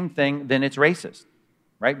have the same thing, then it's racist,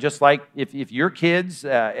 right? Just like if your kids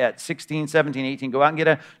at 16, 17, 18 go out and get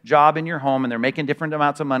a job in your home and they're making different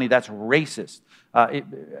amounts of money, that's racist.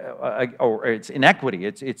 Or it's inequity.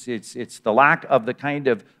 It's the lack of the kind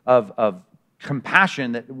of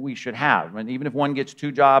compassion that we should have. And even if one gets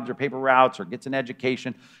 2 jobs or paper routes or gets an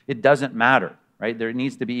education, it doesn't matter, right? There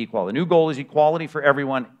needs to be equality. The new goal is equality for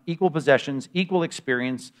everyone, equal possessions, equal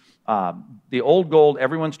experience. The old goal,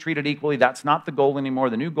 everyone's treated equally. That's not the goal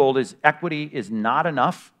anymore. The new goal is equity is not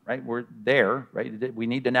enough, right? We're there, right? We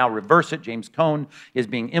need to now reverse it. James Cone is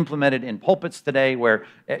being implemented in pulpits today where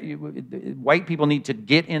white people need to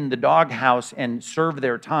get in the doghouse and serve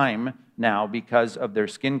their time now because of their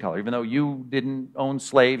skin color. Even though you didn't own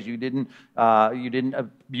slaves, you didn't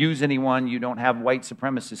abuse anyone, you don't have white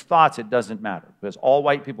supremacist thoughts, it doesn't matter. Because all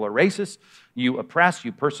white people are racist. You oppress,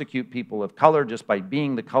 you persecute people of color just by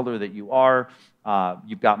being the color that you are.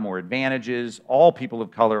 You've got more advantages. All people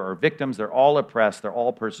of color are victims. They're all oppressed. They're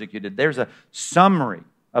all persecuted. There's a summary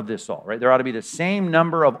of this all, right? There ought to be the same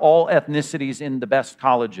number of all ethnicities in the best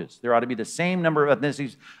colleges. There ought to be the same number of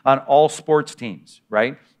ethnicities on all sports teams,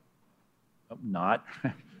 right? Not.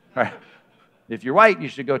 Right. If you're white, you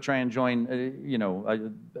should go try and join,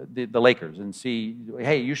 the Lakers and see.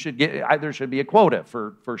 Hey, there should be a quota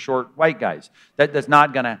for short white guys. That's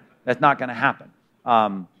not gonna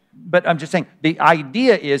happen. But I'm just saying, the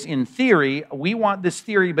idea is, in theory, we want this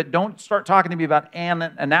theory, but don't start talking to me about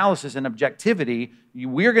analysis and objectivity.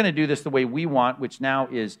 We're going to do this the way we want, which now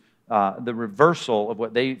is the reversal of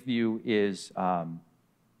what they view is an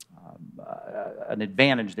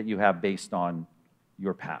advantage that you have based on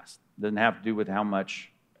your past. It doesn't have to do with how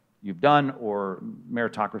much you've done, or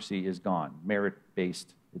meritocracy is gone,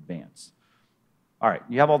 merit-based advance. All right,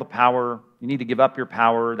 you have all the power. You need to give up your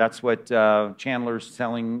power. That's what Chandler's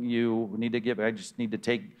telling you. I just need to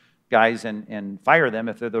take guys and fire them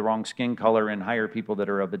if they're the wrong skin color and hire people that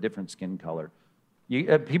are of a different skin color.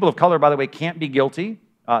 People of color, by the way, can't be guilty.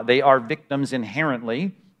 They are victims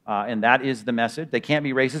inherently, and that is the message. They can't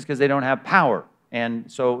be racist because they don't have power.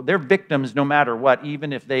 And so they're victims no matter what,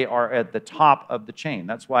 even if they are at the top of the chain.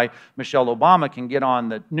 That's why Michelle Obama can get on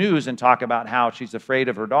the news and talk about how she's afraid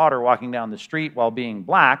of her daughter walking down the street while being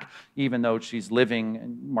black, even though she's living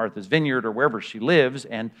in Martha's Vineyard or wherever she lives.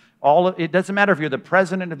 And it doesn't matter if you're the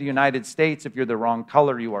president of the United States, if you're the wrong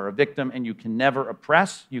color, you are a victim, and you can never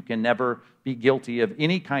oppress, you can never be guilty of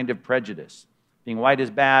any kind of prejudice. Being white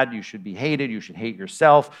is bad, you should be hated, you should hate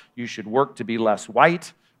yourself, you should work to be less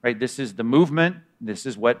white. Right? This is the movement. This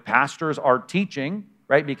is what pastors are teaching,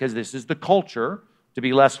 right? Because this is the culture. To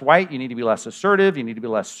be less white, you need to be less assertive. You need to be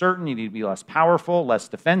less certain. You need to be less powerful, less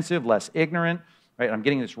defensive, less ignorant. Right? I'm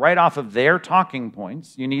getting this right off of their talking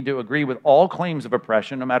points. You need to agree with all claims of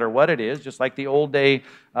oppression, no matter what it is. Just like the old day,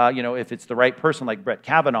 if it's the right person, like Brett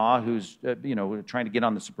Kavanaugh, who's trying to get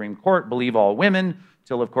on the Supreme Court, believe all women.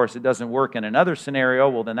 Till, of course, it doesn't work in another scenario.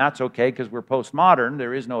 Well, then that's okay because we're postmodern.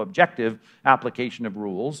 There is no objective application of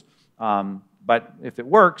rules. But if it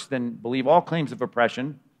works, then believe all claims of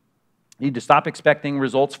oppression. You need to stop expecting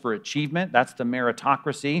results for achievement. That's the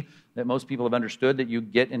meritocracy that most people have understood, that you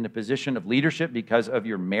get in the position of leadership because of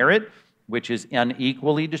your merit, which is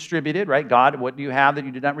unequally distributed, right? God, what do you have that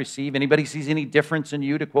you did not receive? Anybody sees any difference in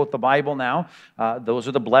you, to quote the Bible now? Those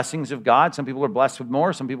are the blessings of God. Some people are blessed with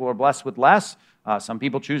more. Some people are blessed with less. Some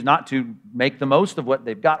people choose not to make the most of what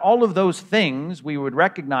they've got. All of those things we would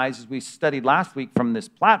recognize, as we studied last week from this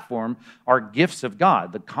platform, are gifts of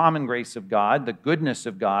God, the common grace of God, the goodness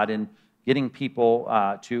of God in getting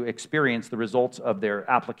people to experience the results of their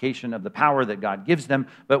application of the power that God gives them.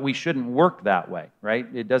 But we shouldn't work that way, right?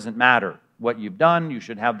 It doesn't matter what you've done. You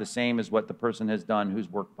should have the same as what the person has done who's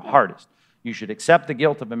worked the hardest. You should accept the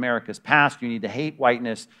guilt of America's past. You need to hate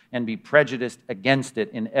whiteness and be prejudiced against it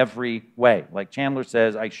in every way. Like Chandler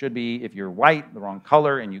says, I should be, if you're white, the wrong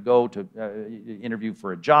color, and you go to interview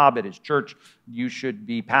for a job at his church, you should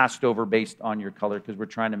be passed over based on your color, because we're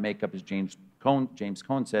trying to make up, as James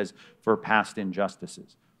Cone says, for past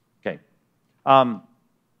injustices. Okay.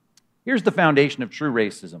 Here's the foundation of true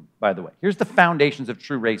racism, by the way. Here's the foundations of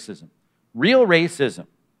true racism. Real racism.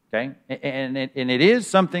 Okay? And it is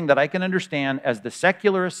something that I can understand. As the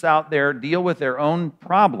secularists out there deal with their own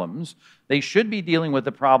problems, they should be dealing with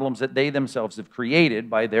the problems that they themselves have created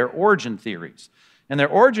by their origin theories. And their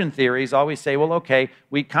origin theories always say, well, okay,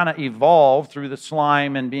 we kind of evolved through the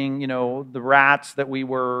slime and being, the rats that we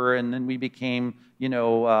were, and then we became,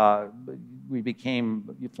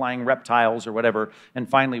 flying reptiles or whatever, and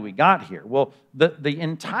finally we got here. Well, the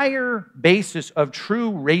entire basis of true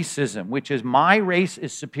racism, which is my race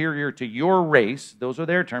is superior to your race, those are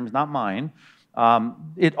their terms, not mine,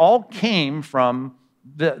 it all came from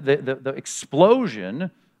the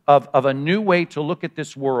explosion of a new way to look at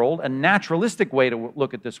this world, a naturalistic way to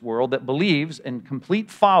look at this world that believes in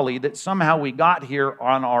complete folly that somehow we got here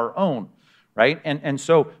on our own, right? And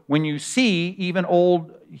so when you see even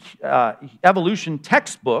old evolution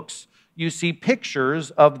textbooks, you see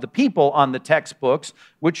pictures of the people on the textbooks,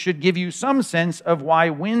 which should give you some sense of why,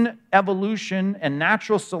 when evolution and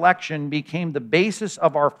natural selection became the basis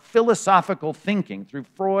of our philosophical thinking through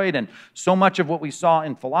Freud and so much of what we saw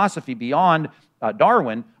in philosophy beyond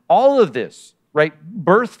Darwin, all of this, right,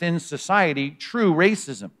 birthed in society true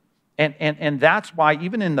racism. And that's why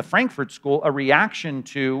even in the Frankfurt School, a reaction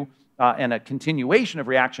to and a continuation of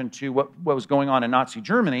reaction to what was going on in Nazi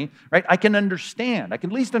Germany, right? I can understand. I can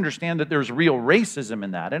at least understand that there's real racism in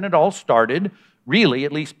that. And it all started, really,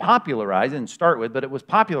 at least popularized, didn't start with, but it was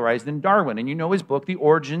popularized in Darwin. And you know his book, The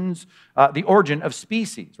Origin of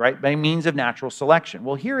Species, right? By means of natural selection.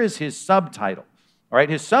 Well, here is his subtitle. All right,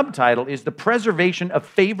 his subtitle is The Preservation of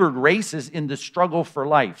Favored Races in the Struggle for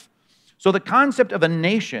Life. So the concept of a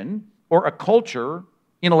nation or a culture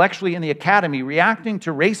intellectually in the academy reacting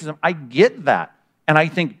to racism, I get that. And I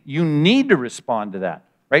think you need to respond to that,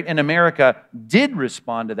 right? And America did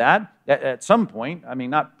respond to that at some point. I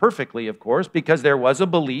mean, not perfectly, of course, because there was a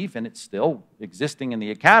belief, and it's still existing in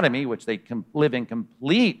the academy, which they live in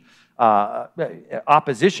complete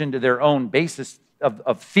opposition to their own basis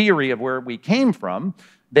of theory of where we came from,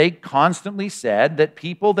 they constantly said that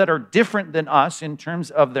people that are different than us in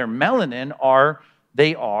terms of their melanin are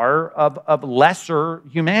of lesser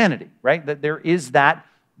humanity, right? That there is that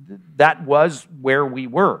was where we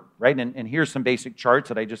were, right? And here's some basic charts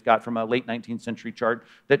that I just got from a late 19th century chart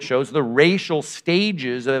that shows the racial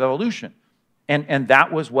stages of evolution. And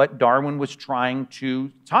that was what Darwin was trying to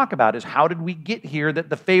talk about, is how did we get here that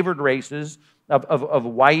the favored races of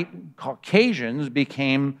white Caucasians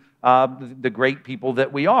became the great people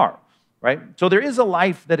that we are, right? So there is a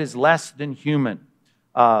life that is less than human.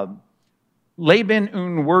 Leben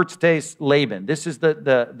unwürdiges Leben. This is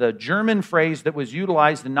the German phrase that was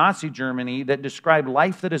utilized in Nazi Germany that described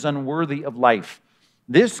life that is unworthy of life.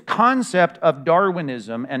 This concept of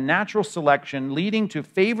Darwinism and natural selection leading to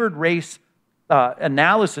favored race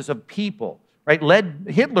analysis of people, right, led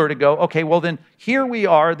Hitler to go, okay, well then here we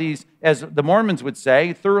are, these, as the Mormons would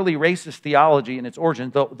say, thoroughly racist theology in its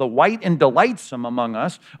origin. The white and delightsome among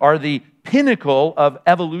us are the pinnacle of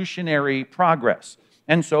evolutionary progress.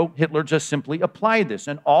 And so Hitler just simply applied this.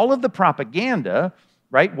 And all of the propaganda,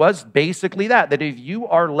 right, was basically that if you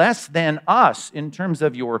are less than us in terms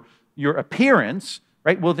of your appearance,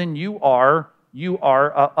 right, well then you are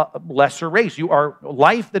a lesser race. You are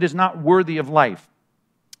life that is not worthy of life.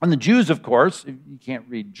 And the Jews, of course, if you can't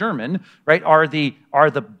read German, right, are the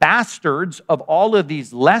bastards of all of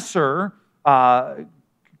these lesser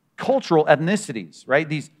cultural ethnicities, right?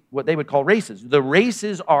 These, what they would call races. The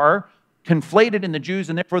races are conflated in the Jews,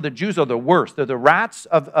 and therefore the Jews are the worst. They're the rats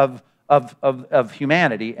of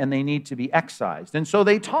humanity, and they need to be excised. And so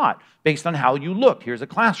they taught based on how you look. Here's a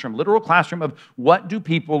classroom, literal classroom of what do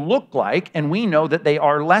people look like, and we know that they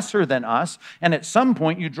are lesser than us. And at some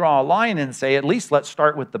point you draw a line and say, at least let's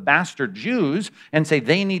start with the bastard Jews and say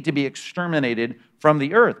they need to be exterminated from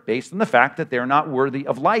the earth based on the fact that they're not worthy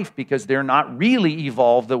of life because they're not really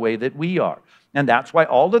evolved the way that we are. And that's why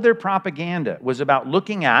all of their propaganda was about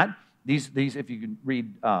looking at these if you can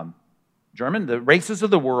read German, the races of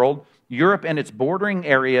the world, Europe and its bordering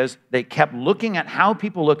areas, they kept looking at how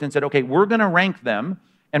people looked and said, okay, we're going to rank them,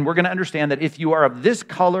 and we're going to understand that if you are of this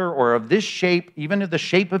color or of this shape, even of the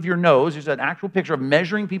shape of your nose, there's an actual picture of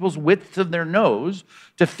measuring people's width of their nose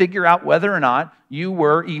to figure out whether or not you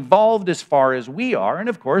were evolved as far as we are. And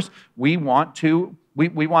of course, we want to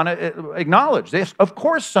acknowledge this. Of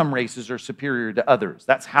course, some races are superior to others.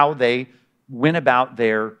 That's how they went about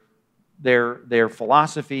their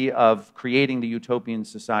philosophy of creating the utopian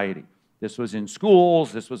society. This was in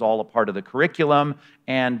schools, this was all a part of the curriculum,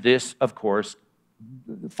 and this, of course,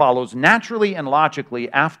 follows naturally and logically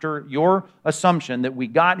after your assumption that we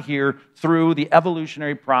got here through the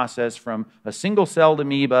evolutionary process from a single-celled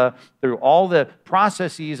amoeba, through all the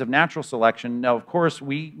processes of natural selection. Now, of course,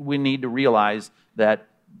 we need to realize that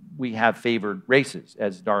we have favored races,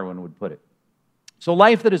 as Darwin would put it. So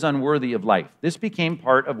life that is unworthy of life. This became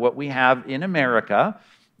part of what we have in America.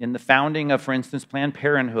 In the founding of, for instance, Planned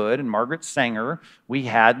Parenthood and Margaret Sanger, we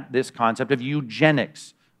had this concept of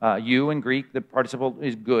eugenics. Eu in Greek, the participle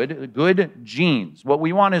is good genes. What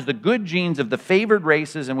we want is the good genes of the favored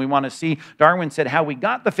races, and we want to see, Darwin said, how we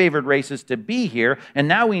got the favored races to be here, and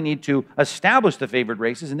now we need to establish the favored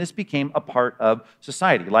races, and this became a part of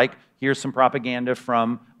society. Like, here's some propaganda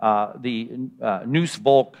from the News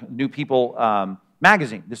Volk, New People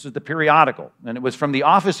magazine. This is the periodical, and it was from the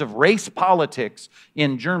Office of Race Politics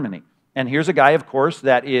in Germany. And here's a guy, of course,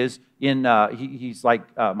 that is in, he's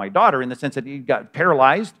like my daughter in the sense that he got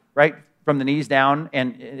paralyzed, right, from the knees down.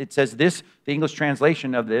 And it says this, the English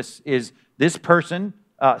translation of this is, this person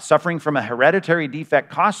suffering from a hereditary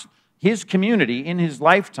defect cost his community in his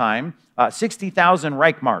lifetime 60,000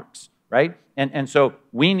 Reichmarks, right? And so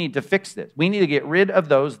we need to fix this. We need to get rid of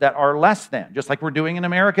those that are less than, just like we're doing in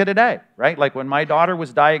America today, right? Like when my daughter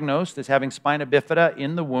was diagnosed as having spina bifida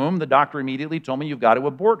in the womb, the doctor immediately told me you've got to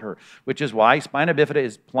abort her, which is why spina bifida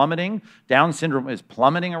is plummeting. Down syndrome is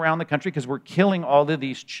plummeting around the country because we're killing all of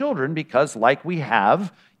these children because, like we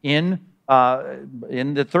have in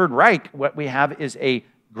the Third Reich, what we have is a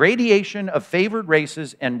gradation of favored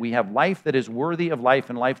races, and we have life that is worthy of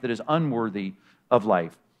life and life that is unworthy of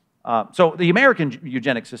life. So the American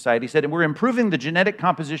Eugenics Society said, we're improving the genetic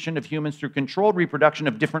composition of humans through controlled reproduction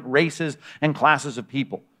of different races and classes of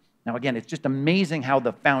people. Now again, it's just amazing how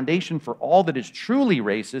the foundation for all that is truly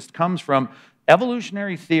racist comes from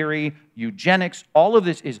evolutionary theory, eugenics. All of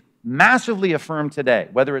this is massively affirmed today,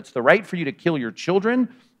 whether it's the right for you to kill your children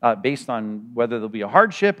based on whether there'll be a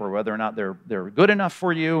hardship or whether or not they're good enough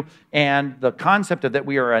for you, and the concept of that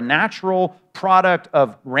we are a natural product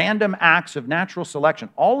of random acts of natural selection.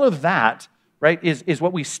 All of that right, is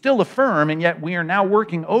what we still affirm, and yet we are now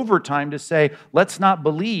working overtime to say, let's not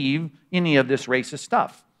believe any of this racist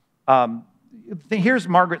stuff. Here's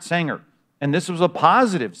Margaret Sanger, and this was a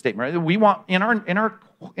positive statement. Right? We want, in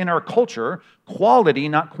our culture, quality,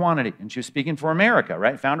 not quantity. And she was speaking for America,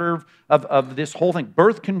 right? Founder of this whole thing.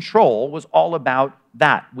 Birth control was all about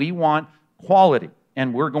that. We want quality,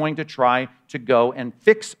 and we're going to try to go and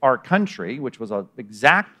fix our country, which was an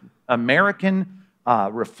exact American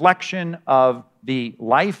reflection of the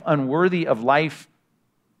life unworthy of life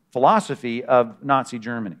philosophy of Nazi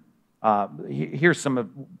Germany. Here's some of,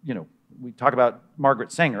 we talk about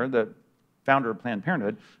Margaret Sanger, the founder of Planned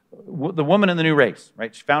Parenthood, the woman in the new race,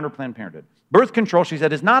 right? She founded Planned Parenthood. Birth control, she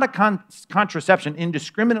said, is not a contraception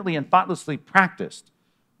indiscriminately and thoughtlessly practiced.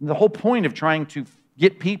 And the whole point of trying to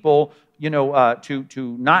get people,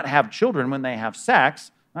 to not have children when they have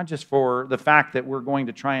sex, not just for the fact that we're going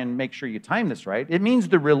to try and make sure you time this right. It means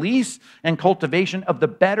the release and cultivation of the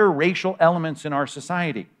better racial elements in our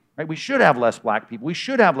society. Right? We should have less black people. We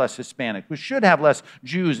should have less Hispanic. We should have less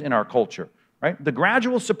Jews in our culture. Right? The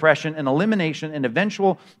gradual suppression and elimination and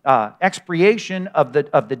eventual expiation of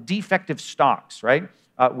the defective stocks. Right?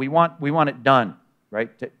 We want it done.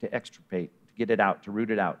 Right? To extirpate, to get it out, to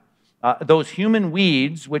root it out. Those human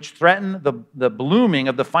weeds which threaten the blooming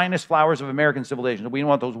of the finest flowers of American civilization. We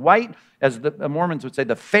want those white, as the Mormons would say,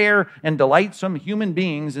 the fair and delightsome human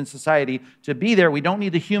beings in society to be there. We don't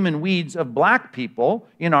need the human weeds of black people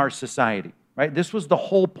in our society. Right? This was the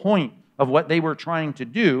whole point of what they were trying to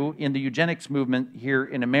do in the eugenics movement here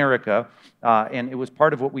in America. And it was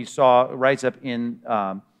part of what we saw rise up in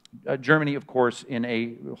Germany, of course, in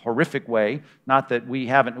a horrific way. Not that we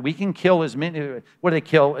haven't. We can kill as many, what do they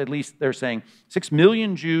kill? At least they're saying 6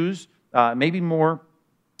 million Jews, maybe more,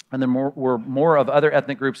 and there were more of other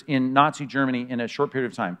ethnic groups in Nazi Germany in a short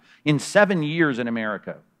period of time. In 7 years in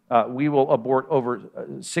America, we will abort over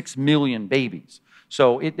 6 million babies.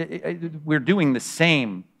 So we're doing the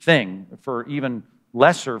same thing for even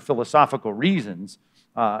lesser philosophical reasons.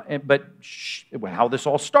 But how this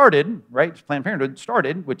all started, right? Planned Parenthood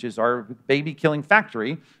started, which is our baby-killing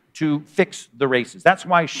factory, to fix the races. That's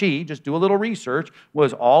why she, just do a little research,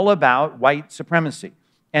 was all about white supremacy.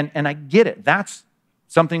 And I get it. That's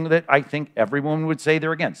something that I think everyone would say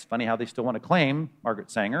they're against. Funny how they still want to claim Margaret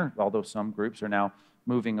Sanger, although some groups are now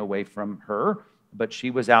moving away from her. But she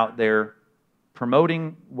was out there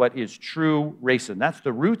promoting what is true racism. That's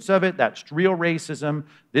the roots of it. That's real racism.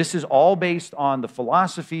 This is all based on the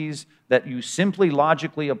philosophies that you simply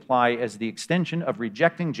logically apply as the extension of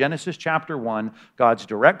rejecting Genesis chapter 1, God's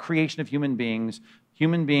direct creation of human beings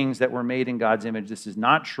that were made in God's image. This is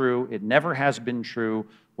not true. It never has been true.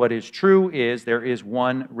 What is true is there is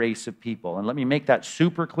one race of people. And let me make that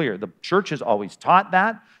super clear. The church has always taught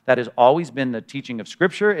that. That has always been the teaching of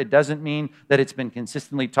Scripture. It doesn't mean that it's been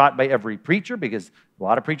consistently taught by every preacher, because a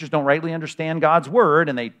lot of preachers don't rightly understand God's Word,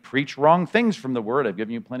 and they preach wrong things from the Word. I've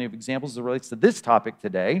given you plenty of examples as it relates to this topic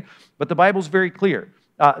today, but the Bible's very clear.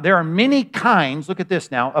 There are many kinds, look at this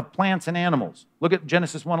now, of plants and animals. Look at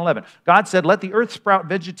Genesis 1:11. God said, let the earth sprout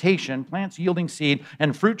vegetation, plants yielding seed,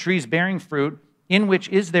 and fruit trees bearing fruit, in which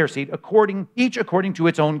is their seed, each according to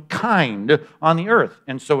its own kind on the earth.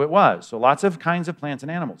 And so it was. So lots of kinds of plants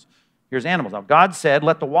and animals. Here's animals. Now God said,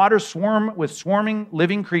 let the waters swarm with swarms of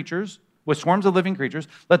living creatures.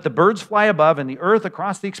 Let the birds fly above and the earth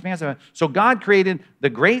across the expanse of it. So God created the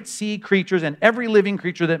great sea creatures and every living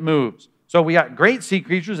creature that moves. So we got great sea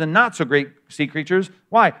creatures and not so great sea creatures.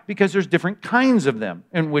 Why? Because there's different kinds of them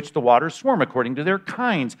in which the waters swarm according to their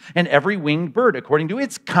kinds, and every winged bird according to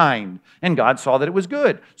its kind. And God saw that it was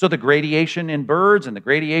good. So the gradation in birds and the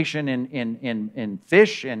gradation in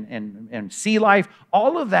fish and sea life,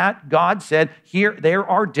 all of that, God said, here there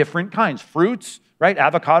are different kinds. Fruits, right?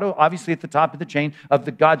 Avocado, obviously at the top of the chain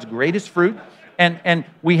of God's greatest fruit. And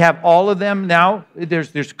we have all of them now.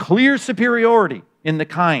 There's clear superiority in the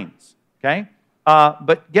kinds. Okay?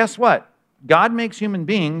 But guess what? God makes human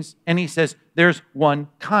beings, and he says there's one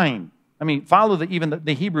kind. I mean, follow even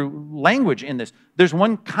the Hebrew language in this. There's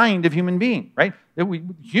one kind of human being, right?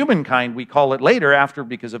 Humankind, we call it later after,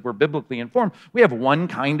 because we're biblically informed. We have one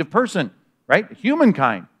kind of person, right?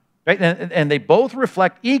 Humankind, right? And they both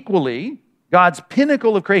reflect equally God's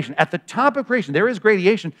pinnacle of creation. At the top of creation, there is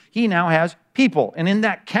gradation. He now has people. And in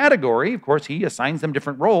that category, of course, he assigns them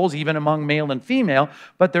different roles, even among male and female,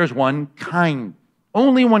 but there's one kind,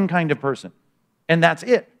 only one kind of person. And that's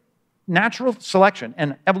it. Natural selection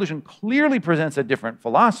and evolution clearly presents a different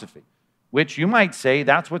philosophy, which you might say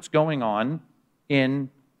that's what's going on in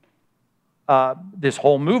this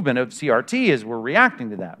whole movement of CRT, as we're reacting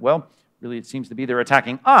to that. Well, really it seems to be they're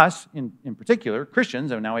attacking us in particular,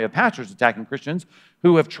 Christians, and now we have pastors attacking Christians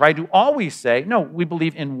who have tried to always say, no, we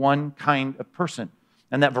believe in one kind of person.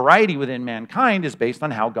 And that variety within mankind is based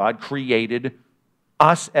on how God created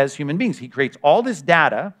us as human beings. He creates all this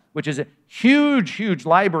data, which is a huge, huge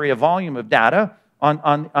library, a volume of data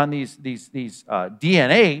on these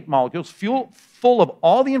DNA molecules, full of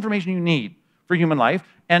all the information you need for human life.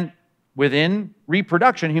 And within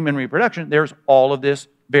reproduction, human reproduction, there's all of this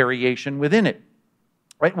variation within it.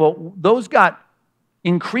 Right? Well, those got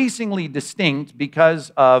increasingly distinct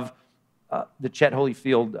because of the Chet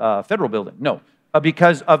Holyfield Federal Building. No,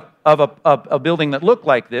 because of a building that looked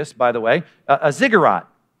like this, by the way, a ziggurat.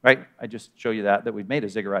 Right? I just show you that we've made a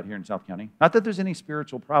ziggurat here in South County. Not that there's any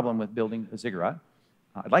spiritual problem with building a ziggurat.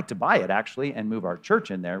 I'd like to buy it, actually, and move our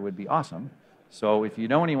church in there. It would be awesome. So if you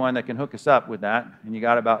know anyone that can hook us up with that, and you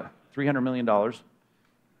got about $300 million,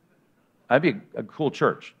 that'd be a cool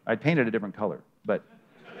church. I'd paint it a different color. But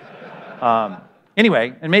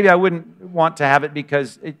anyway, and maybe I wouldn't want to have it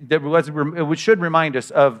because it should remind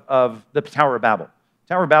us of the Tower of Babel.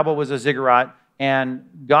 Tower of Babel was a ziggurat,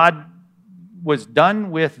 and God was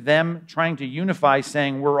done with them trying to unify,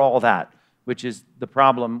 saying we're all that, which is the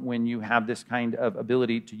problem when you have this kind of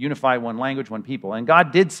ability to unify one language, one people. And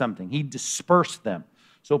God did something. He dispersed them.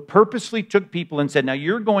 So purposely took people and said, now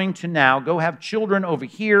you're going to now go have children over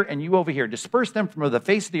here and you over here. Disperse them from the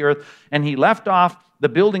face of the earth. And he left off the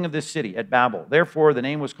building of this city at Babel. Therefore, the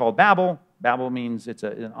name was called Babel. Babel means it's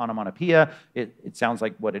an onomatopoeia. It sounds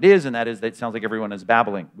like what it is, and that is that it sounds like everyone is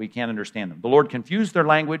babbling. We can't understand them. The Lord confused their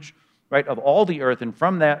language, right, of all the earth, and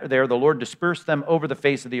from there the Lord dispersed them over the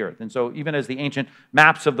face of the earth. And so even as the ancient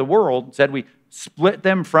maps of the world said, we split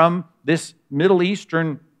them from this Middle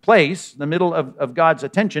Eastern place, the middle of God's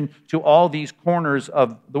attention, to all these corners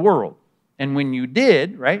of the world. And when you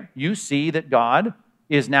did, right, you see that God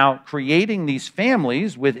is now creating these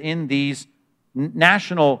families within these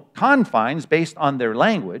national confines based on their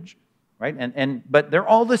language, right? But they're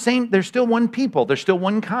all the same. They're still one people. They're still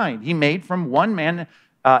one kind. He made from one man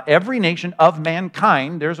every nation of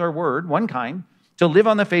mankind, there's our word, one kind, to live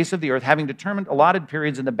on the face of the earth, having determined allotted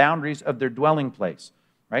periods and the boundaries of their dwelling place,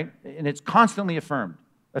 right? And it's constantly affirmed.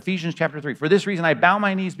 Ephesians chapter 3, for this reason I bow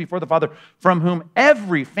my knees before the Father, from whom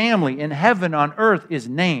every family in heaven on earth is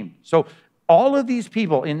named. So all of these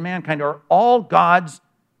people in mankind are all God's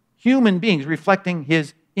human beings reflecting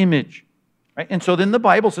his image. Right? And so then the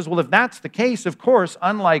Bible says, well, if that's the case, of course,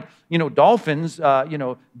 unlike, dolphins,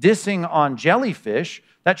 dissing on jellyfish,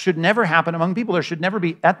 that should never happen among people. There should never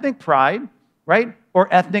be ethnic pride, right, or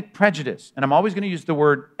ethnic prejudice. And I'm always going to use the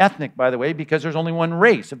word ethnic, by the way, because there's only one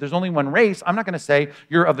race. If there's only one race, I'm not going to say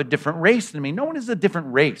you're of a different race than me. No one is a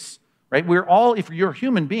different race, right? We're all, if you're a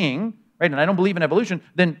human being, right, and I don't believe in evolution,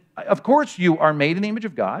 then of course you are made in the image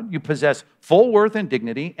of God. You possess full worth and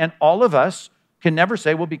dignity, and all of us can never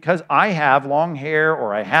say, well, because I have long hair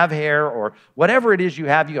or I have hair or whatever it is you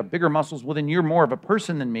have bigger muscles, well, then you're more of a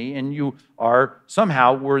person than me and you are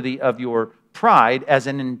somehow worthy of your pride as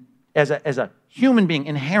a human being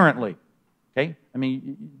inherently. Okay? I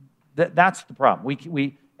mean, that's the problem.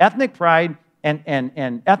 We ethnic pride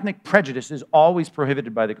and ethnic prejudice is always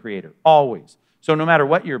prohibited by the Creator. Always. So no matter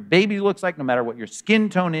what your baby looks like, no matter what your skin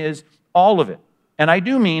tone is, all of it. And I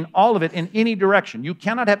do mean all of it in any direction. You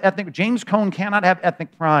cannot have James Cone cannot have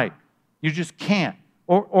ethnic pride. You just can't.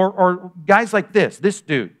 Or guys like this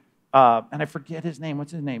dude, and I forget his name.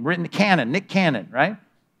 What's his name? Nick Cannon, right?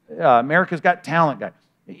 America's Got Talent guy.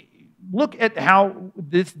 Look at how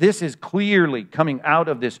this is clearly coming out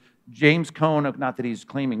of this James Cone, not that he's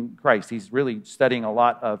claiming Christ. He's really studying a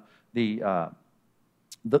lot of the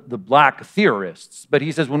black theorists. But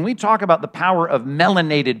he says, when we talk about the power of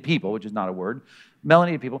melanated people, which is not a word,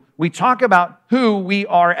 melanated people, we talk about who we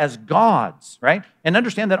are as gods, right? And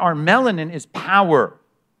understand that our melanin is power.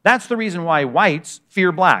 That's the reason why whites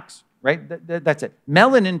fear blacks, right? That's it.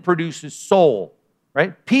 Melanin produces soul,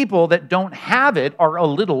 right? People that don't have it are a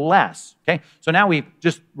little less, okay? So now we've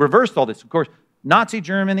just reversed all this. Of course, Nazi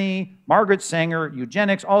Germany, Margaret Sanger,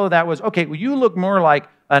 eugenics, all of that was, okay, well, you look more like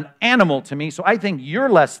an animal to me, so I think you're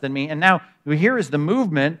less than me. And now here is the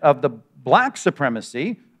movement of the black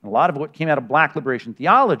supremacy, a lot of what came out of black liberation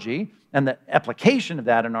theology, and the application of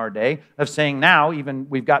that in our day, of saying now, even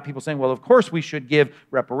we've got people saying, well, of course we should give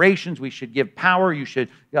reparations, we should give power, you should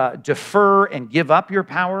defer and give up your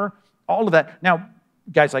power, all of that. Now,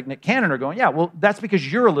 guys like Nick Cannon are going, yeah, well, that's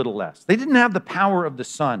because you're a little less. They didn't have the power of the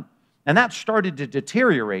sun, and that started to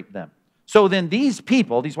deteriorate them. So then these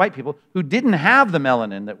people, these white people, who didn't have the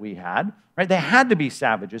melanin that we had, right? They had to be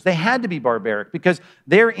savages. They had to be barbaric because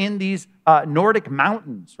they're in these Nordic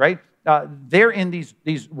mountains, right? They're in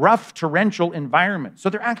these rough torrential environments. So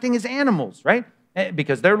they're acting as animals, right?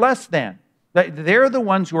 Because they're less than. They're the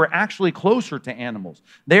ones who are actually closer to animals.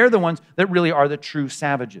 They're the ones that really are the true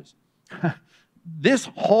savages. This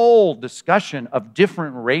whole discussion of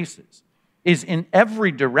different races is in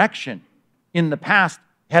every direction in the past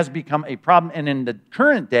has become a problem. And in the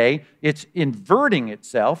current day, it's inverting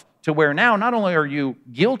itself to where now not only are you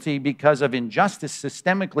guilty because of injustice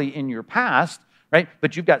systemically in your past, right?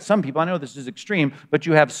 But you've got some people, I know this is extreme, but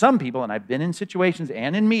you have some people, and I've been in situations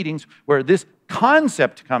and in meetings where this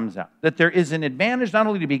concept comes out, that there is an advantage not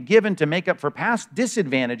only to be given to make up for past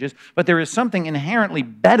disadvantages, but there is something inherently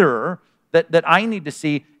better that I need to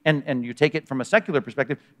see, and you take it from a secular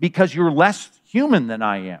perspective, because you're less human than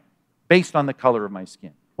I am, based on the color of my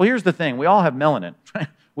skin. Well, here's the thing. We all have melanin.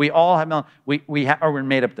 We all have melanin. We're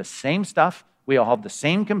made up the same stuff. We all have the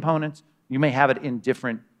same components. You may have it in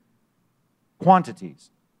different quantities,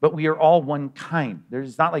 but we are all one kind.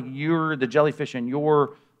 It's not like you're the jellyfish and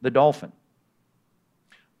you're the dolphin.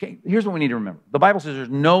 Okay, here's what we need to remember. The Bible says there's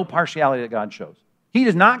no partiality that God shows. He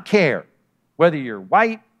does not care whether you're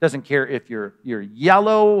white, doesn't care if you're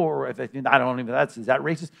yellow, or if, I don't even, is that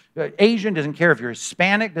racist? Asian, doesn't care if you're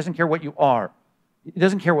Hispanic, doesn't care what you are. He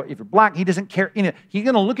doesn't care if you're black, he doesn't care. He's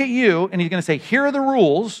going to look at you and he's going to say, here are the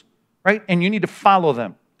rules, right? And you need to follow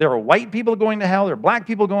them. There are white people going to hell, there are black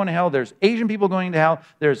people going to hell, there's Asian people going to hell,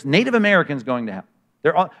 there's Native Americans going to hell.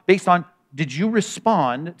 They're all based on, did you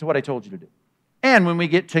respond to what I told you to do? And when we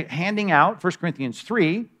get to handing out 1 Corinthians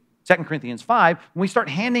 3, 2 Corinthians 5, when we start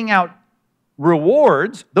handing out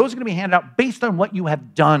rewards, those are going to be handed out based on what you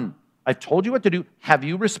have done. I've told you what to do. Have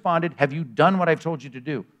you responded? Have you done what I've told you to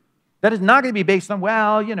do? That is not going to be based on,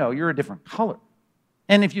 well, you're a different color.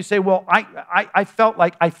 And if you say, well, I felt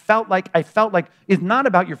like, it's not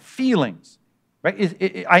about your feelings,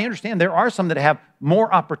 right? I understand there are some that have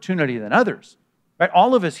more opportunity than others, right?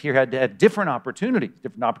 All of us here had different opportunities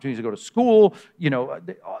to go to school,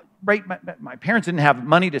 right? My parents didn't have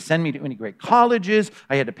money to send me to any great colleges.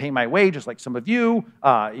 I had to pay my way, just like some of you.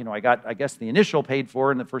 I got, I guess, the initial paid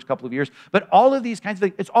for in the first couple of years. But all of these kinds of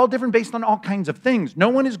things, it's all different based on all kinds of things. No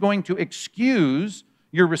one is going to excuse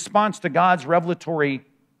your response to God's revelatory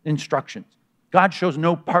instructions. God shows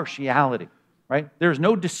no partiality, right? There's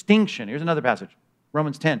no distinction. Here's another passage,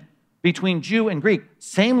 Romans 10. Between Jew and Greek,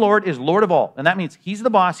 same Lord is Lord of all. And that means he's the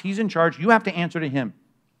boss, he's in charge, you have to answer to him.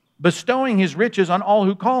 Bestowing his riches on all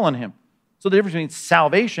who call on him. So the difference between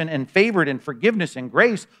salvation and favored and forgiveness and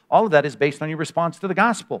grace, all of that is based on your response to the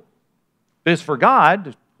gospel. But as for God,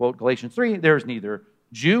 to quote Galatians 3, there's neither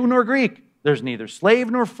Jew nor Greek. There's neither slave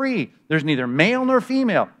nor free. There's neither male nor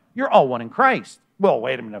female. You're all one in Christ. Well,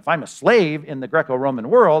 wait a minute. If I'm a slave in the Greco-Roman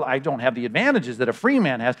world, I don't have the advantages that a free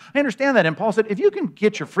man has. I understand that. And Paul said, if you can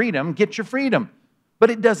get your freedom, get your freedom. But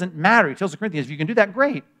it doesn't matter. He tells the Corinthians, if you can do that,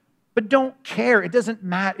 great. But don't care. It doesn't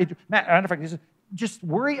matter. Matter of fact, just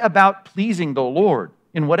worry about pleasing the Lord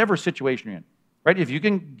in whatever situation you're in. Right? If you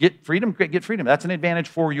can get freedom, get freedom. That's an advantage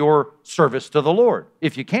for your service to the Lord,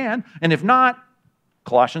 if you can. And if not,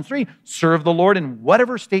 Colossians 3, serve the Lord in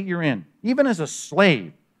whatever state you're in. Even as a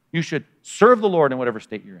slave, you should serve the Lord in whatever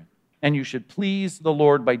state you're in. And you should please the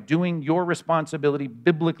Lord by doing your responsibility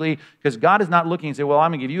biblically, because God is not looking and say, well, I'm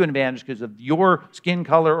going to give you an advantage because of your skin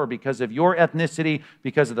color or because of your ethnicity,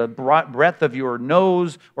 because of the breadth of your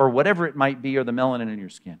nose or whatever it might be, or the melanin in your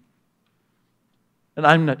skin. And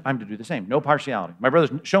I'm to do the same. No partiality. My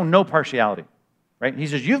brothers, show no partiality. Right? He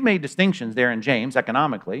says, you've made distinctions there in James,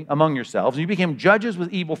 economically, among yourselves, and you became judges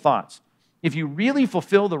with evil thoughts. If you really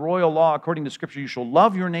fulfill the royal law according to Scripture, you shall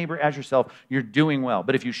love your neighbor as yourself, you're doing well.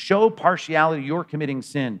 But if you show partiality, you're committing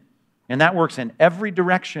sin. And that works in every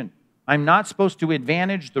direction. I'm not supposed to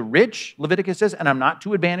advantage the rich, Leviticus says, and I'm not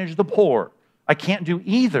to advantage the poor. I can't do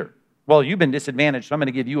either. Well, you've been disadvantaged, so I'm going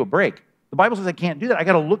to give you a break. The Bible says I can't do that. I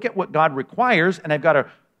got to look at what God requires, and I got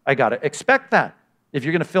to expect that. If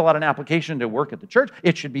you're going to fill out an application to work at the church,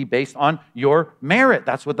 it should be based on your merit.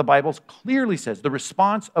 That's what the Bible clearly says, the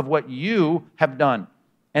response of what you have done.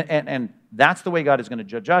 And that's the way God is going to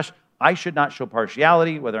judge us. I should not show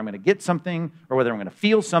partiality, whether I'm going to get something or whether I'm going to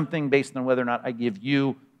feel something based on whether or not I give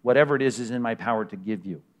you whatever it is in my power to give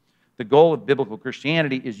you. The goal of biblical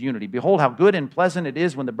Christianity is unity. Behold how good and pleasant it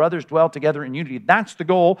is when the brothers dwell together in unity. That's the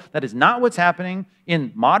goal. That is not what's happening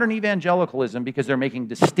in modern evangelicalism, because they're making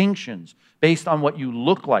distinctions based on what you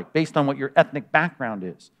look like, based on what your ethnic background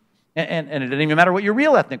is. And it doesn't even matter what your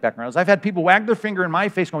real ethnic background is. I've had people wag their finger in my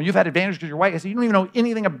face going, you've had advantage because you're white. I say, you don't even know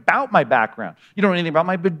anything about my background. You don't know anything about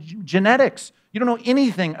my genetics. You don't know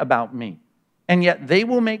anything about me. And yet they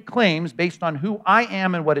will make claims based on who I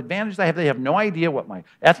am and what advantages I have. They have no idea what my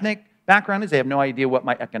ethnic background is. They have no idea what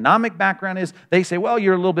my economic background is. They say, well,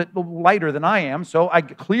 you're a little bit lighter than I am, so I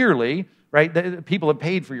clearly, right, the people have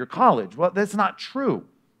paid for your college. Well, that's not true.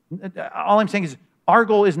 All I'm saying is our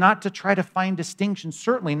goal is not to try to find distinctions,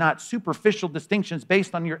 certainly not superficial distinctions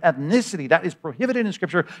based on your ethnicity. That is prohibited in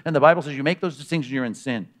Scripture, and the Bible says you make those distinctions, you're in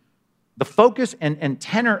sin. The focus and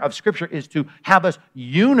tenor of Scripture is to have us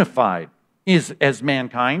unified as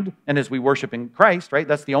mankind and as we worship in Christ, right?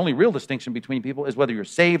 That's the only real distinction between people, is whether you're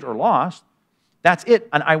saved or lost. That's it,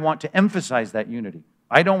 and I want to emphasize that unity.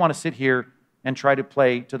 I don't want to sit here and try to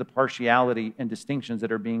play to the partiality and distinctions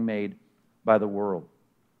that are being made by the world.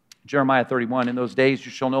 Jeremiah 31, in those days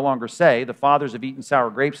you shall no longer say, the fathers have eaten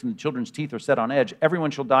sour grapes and the children's teeth are set on edge.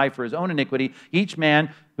 Everyone shall die for his own iniquity. Each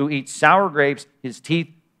man who eats sour grapes, his teeth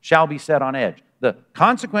shall be set on edge. The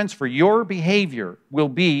consequence for your behavior will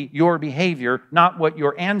be your behavior, not what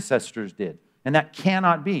your ancestors did. And that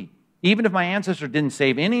cannot be. Even if my ancestors didn't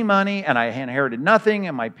save any money and I inherited nothing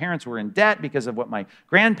and my parents were in debt because of what my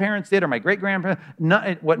grandparents did or my great-grandparents,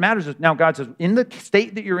 what matters is now God says, in the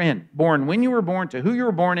state that you're in, born when you were born, to who you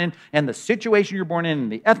were born in, and the situation you're born in,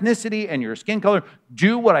 and the ethnicity and your skin color,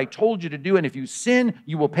 do what I told you to do. And if you sin,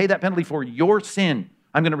 you will pay that penalty for your sin.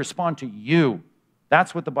 I'm going to respond to you.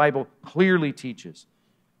 That's what the Bible clearly teaches.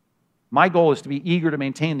 My goal is to be eager to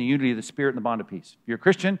maintain the unity of the Spirit and the bond of peace. If you're a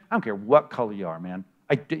Christian, I don't care what color you are, man.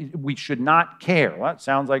 We should not care. Well, that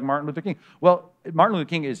sounds like Martin Luther King. Well, Martin Luther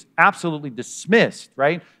King is absolutely dismissed,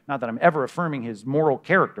 right? Not that I'm ever affirming his moral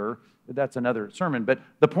character. That's another sermon. But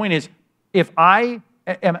the point is, if I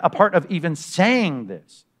am a part of even saying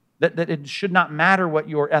this, that it should not matter what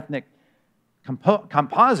your ethnic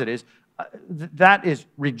composite is, that is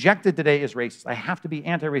rejected today as racist. I have to be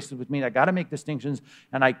anti-racist, which means I got to make distinctions,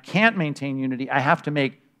 and I can't maintain unity. I have to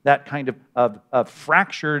make that kind of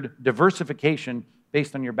fractured diversification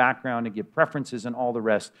based on your background and give preferences and all the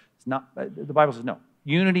rest. It's not, the Bible says no.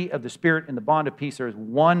 Unity of the Spirit and the bond of peace. There is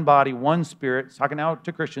one body, one Spirit. It's talking now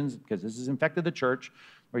to Christians, because this has infected the church.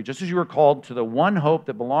 Where just as you were called to the one hope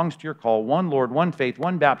that belongs to your call, one Lord, one faith,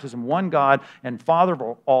 one baptism, one God and Father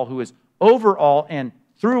of all, who is over all and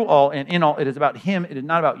through all and in all. It is about Him. It is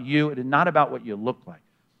not about you. It is not about what you look like.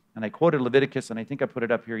 And I quoted Leviticus, and I think I put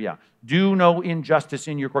it up here, yeah. Do no injustice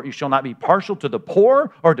in your court. You shall not be partial to the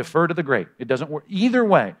poor or defer to the great. It doesn't work either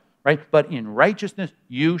way, right? But in righteousness,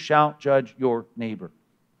 you shall judge your neighbor.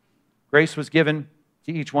 Grace was given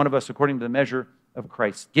to each one of us according to the measure of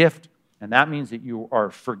Christ's gift, and that means that you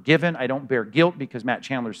are forgiven. I don't bear guilt because Matt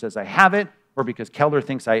Chandler says I have it, or because Keller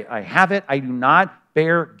thinks I have it. I do not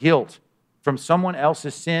bear guilt from someone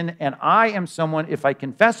else's sin, and I am someone, if I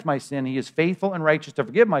confess my sin, He is faithful and righteous to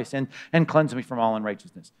forgive my sin and cleanse me from all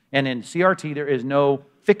unrighteousness. And in CRT, there is no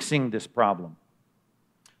fixing this problem.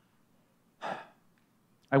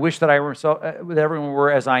 I wish that that everyone were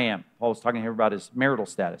as I am. Paul was talking here about his marital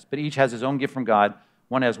status, but each has his own gift from God.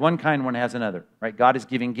 One has one kind, one has another, right? God is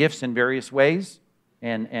giving gifts in various ways,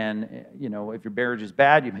 and you know, if your marriage is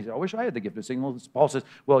bad, you may say, I wish I had the gift of singing. Well, Paul says,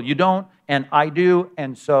 well, you don't, and I do,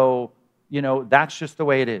 and so you know, that's just the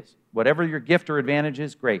way it is. Whatever your gift or advantage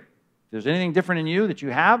is, great. If there's anything different in you that you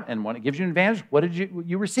have, and when it gives you an advantage, what did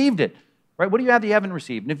you received it, right? What do you have that you haven't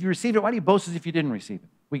received? And if you received it, why do you boast as if you didn't receive it?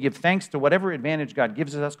 We give thanks to whatever advantage God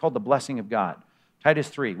gives us. That's called the blessing of God. Titus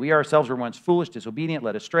 3, we ourselves were once foolish, disobedient,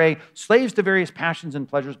 led astray, slaves to various passions and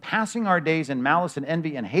pleasures, passing our days in malice and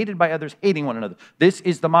envy, and hated by others, hating one another. This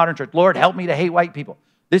is the modern church. Lord, help me to hate white people.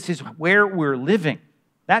 This is where we're living.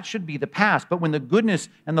 That should be the past. But when the goodness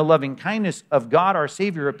and the loving kindness of God our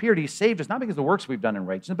Savior appeared, He saved us not because of the works we've done in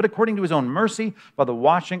righteousness, but according to His own mercy, by the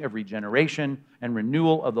washing of regeneration and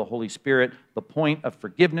renewal of the Holy Spirit. The point of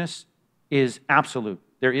forgiveness is absolute.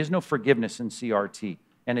 There is no forgiveness in CRT,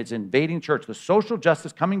 and it's invading church. The social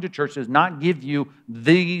justice coming to church does not give you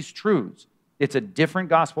these truths. It's a different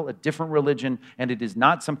gospel, a different religion, and it is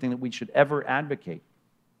not something that we should ever advocate.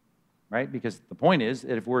 Right? Because the point is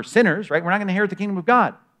that if we're sinners, right, we're not going to inherit the kingdom of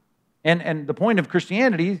God. And the point of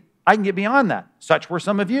Christianity, I can get beyond that. Such were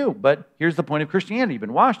some of you. But here's the point of Christianity. You've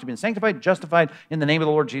been washed, you've been sanctified, justified in the name of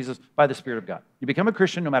the Lord Jesus by the Spirit of God. You become a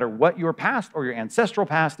Christian no matter what your past or your ancestral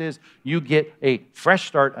past is. You get a fresh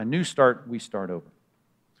start, a new start. We start over.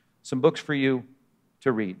 Some books for you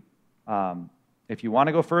to read. If you want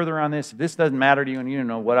to go further on this, if this doesn't matter to you and you don't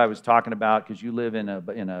know what I was talking about because you live in a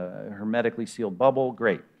hermetically sealed bubble,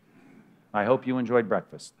 great. I hope you enjoyed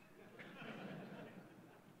breakfast.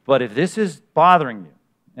 But if this is bothering you,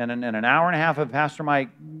 and an hour and a half of Pastor Mike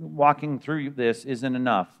walking through this isn't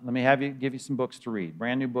enough, let me give you some books to read.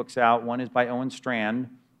 Brand new books out. One is by Owen Strand.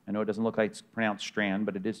 I know it doesn't look like it's pronounced Strand,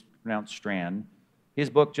 but it is pronounced Strand. his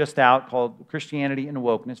book just out called Christianity and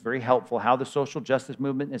Wokeness, very helpful, how the social justice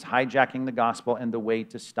movement is hijacking the gospel and the way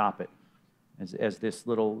to stop it. As this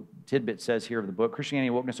little tidbit says here of the book, Christianity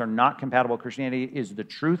and wokeness are not compatible. Christianity is the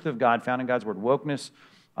truth of God found in God's word. Wokeness,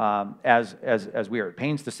 as we are at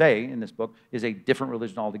pains to say in this book, is a different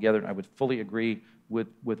religion altogether. And I would fully agree with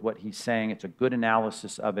what he's saying. It's a good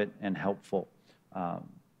analysis of it and helpful.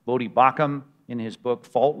 Bodhi Bacham, in his book,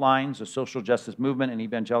 Fault Lines, A Social Justice Movement and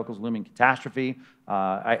Evangelicals' Looming Catastrophe.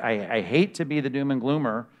 I hate to be the doom and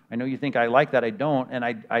gloomer. I know you think I like that. I don't, and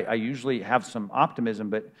I usually have some optimism,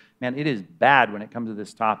 but man, it is bad when it comes to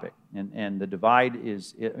this topic, and the divide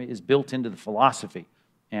is built into the philosophy.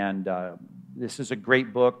 And this is a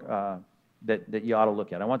great book that you ought to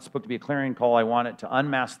look at. I want this book to be a clarion call. I want it to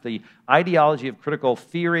unmask the ideology of critical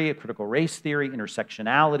theory, critical race theory,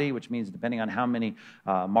 intersectionality, which means depending on how many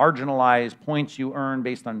marginalized points you earn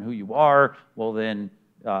based on who you are, well then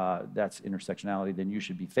that's intersectionality. Then you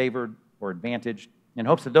should be favored or advantaged, in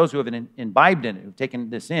hopes that those who have imbibed in it, who've taken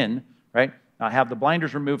this in, right, have the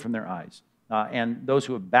blinders removed from their eyes. And those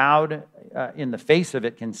who have bowed in the face of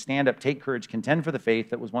it can stand up, take courage, contend for the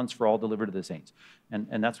faith that was once for all delivered to the saints.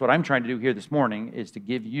 And that's what I'm trying to do here this morning, is to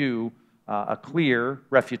give you a clear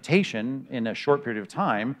refutation in a short period of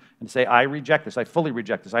time and say, I reject this, I fully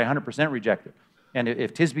reject this, I 100% reject it. And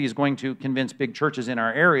if Tisby is going to convince big churches in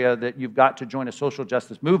our area that you've got to join a social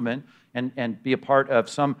justice movement and be a part of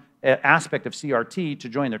some aspect of CRT to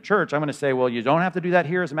join their church, I'm going to say, well, you don't have to do that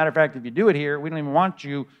here. As a matter of fact, if you do it here, we don't even want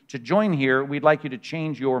you to join here. We'd like you to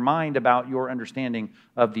change your mind about your understanding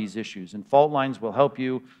of these issues. And Fault Lines will help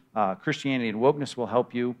you. Christianity and Wokeness will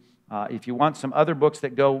help you. If you want some other books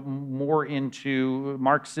that go more into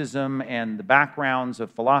Marxism and the backgrounds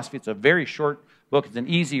of philosophy, it's a very short book. It's an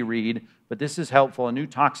easy read, but this is helpful. A New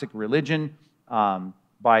Toxic Religion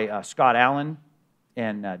by Scott Allen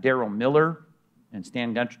and Daryl Miller. And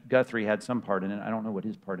Stan Guthrie had some part in it. I don't know what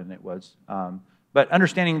his part in it was. But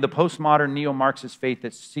understanding the postmodern neo-Marxist faith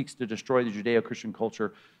that seeks to destroy the Judeo-Christian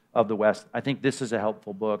culture of the West, I think this is a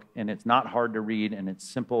helpful book, and it's not hard to read, and it's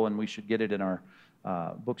simple, and we should get it in our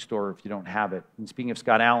bookstore if you don't have it. And speaking of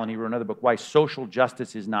Scott Allen, he wrote another book, Why Social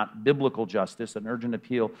Justice is Not Biblical Justice, an urgent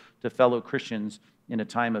appeal to fellow Christians in a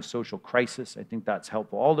time of social crisis. I think that's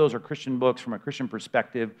helpful. All those are Christian books from a Christian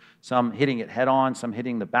perspective, some hitting it head on, some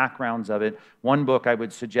hitting the backgrounds of it. One book I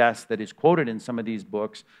would suggest that is quoted in some of these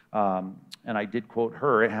books, and I did quote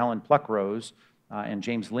her, Helen Pluckrose, and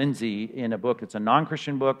James Lindsay in a book that's a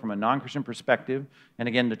non-Christian book from a non-Christian perspective. And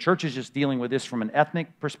again, the church is just dealing with this from an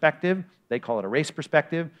ethnic perspective. They call it a race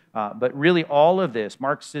perspective. But really all of this,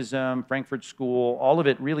 Marxism, Frankfurt School, all of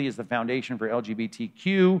it really is the foundation for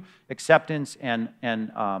LGBTQ acceptance. And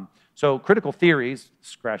so critical theories,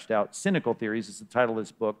 scratched out, cynical theories is the title of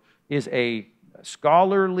this book, is a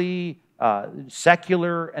scholarly,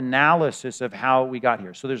 secular analysis of how we got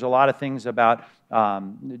here. So there's a lot of things about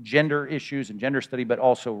gender issues and gender study, but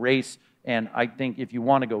also race. And I think if you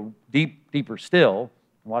want to go deeper still,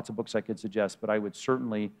 lots of books I could suggest, but I would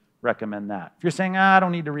certainly recommend that. If you're saying, I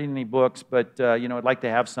don't need to read any books, but I'd like to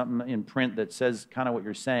have something in print that says kind of what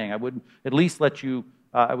you're saying, I would at least let you,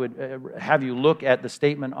 I would have you look at the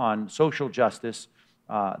statement on social justice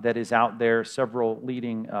that is out there. Several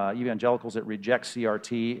leading evangelicals that reject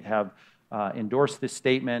CRT have endorsed this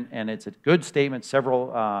statement, and it's a good statement.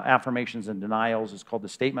 Several affirmations and denials. It's called The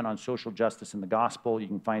Statement on Social Justice in the Gospel. You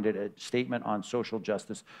can find it at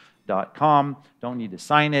statementonSocialJustice.com. Don't need to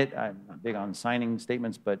sign it. I'm not big on signing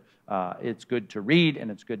statements, but it's good to read, and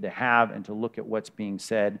it's good to have, and to look at what's being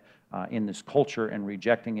said in this culture and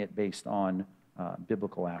rejecting it based on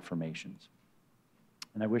biblical affirmations.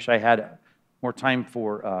 And I wish I had more time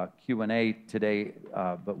for Q&A today,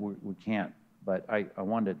 but we can't. But I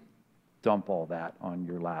wanted to dump all that on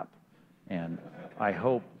your lap, and I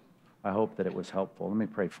hope that it was helpful. Let me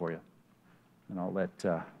pray for you, and I'll let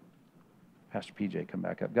Pastor PJ come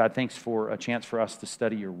back up. God, thanks for a chance for us to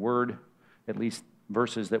study your word, at least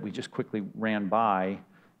verses that we just quickly ran by,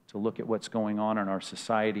 to look at what's going on in our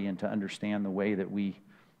society and to understand the way that we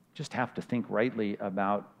just have to think rightly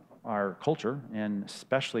about our culture, and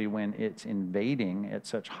especially when it's invading at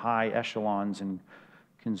such high echelons in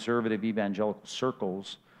conservative evangelical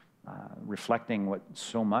circles, reflecting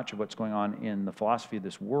so much of what's going on in the philosophy of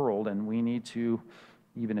this world. And we need to,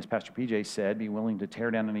 even as Pastor PJ said, be willing to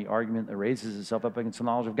tear down any argument that raises itself up against the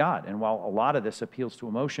knowledge of God. And while a lot of this appeals to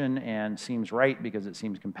emotion and seems right because it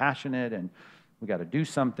seems compassionate and we got to do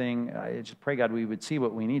something, I just pray, God, we would see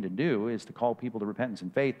what we need to do is to call people to repentance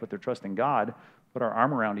and faith, put their trust in God, put our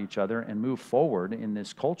arm around each other, and move forward in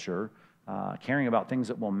this culture, caring about things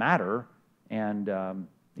that will matter, and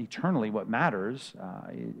eternally what matters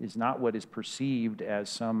is not what is perceived as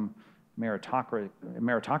some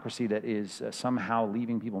meritocracy that is somehow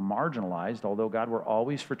leaving people marginalized. Although, God, we're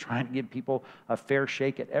always for trying to give people a fair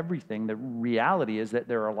shake at everything. The reality is that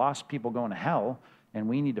there are lost people going to hell, and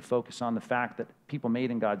we need to focus on the fact that people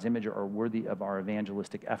made in God's image are worthy of our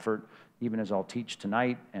evangelistic effort, even as I'll teach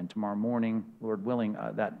tonight and tomorrow morning, Lord willing.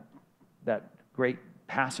 That great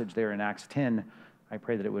passage there in Acts 10, I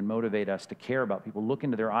pray that it would motivate us to care about people, look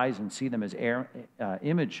into their eyes and see them as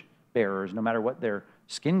image bearers, no matter what their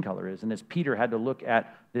skin color is. And as Peter had to look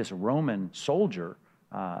at this Roman soldier,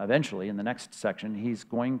 eventually in the next section, he's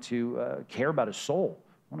going to care about his soul.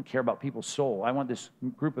 I want to care about people's soul. I want this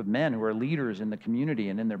group of men who are leaders in the community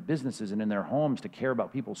and in their businesses and in their homes to care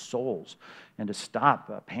about people's souls and to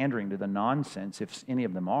stop pandering to the nonsense, if any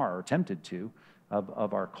of them are, or tempted to,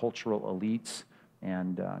 of our cultural elites.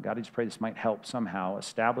 And God, I just pray this might help somehow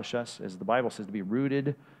establish us, as the Bible says, to be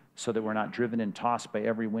rooted so that we're not driven and tossed by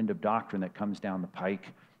every wind of doctrine that comes down the pike.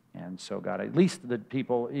 And so, God, at least the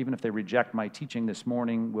people, even if they reject my teaching this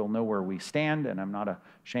morning, will know where we stand, and I'm not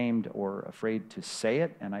ashamed or afraid to say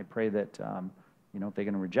it. And I pray that, if they're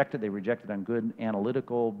going to reject it, they reject it on good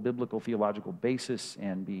analytical, biblical, theological basis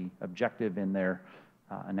and be objective in their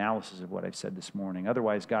analysis of what I've said this morning.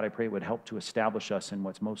 Otherwise, God, I pray it would help to establish us in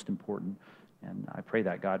what's most important. And I pray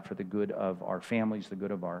that, God, for the good of our families, the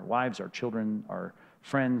good of our wives, our children, our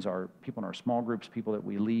friends, our people in our small groups, people that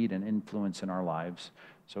we lead and influence in our lives.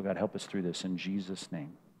 So, God, help us through this in Jesus'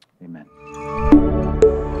 name. Amen.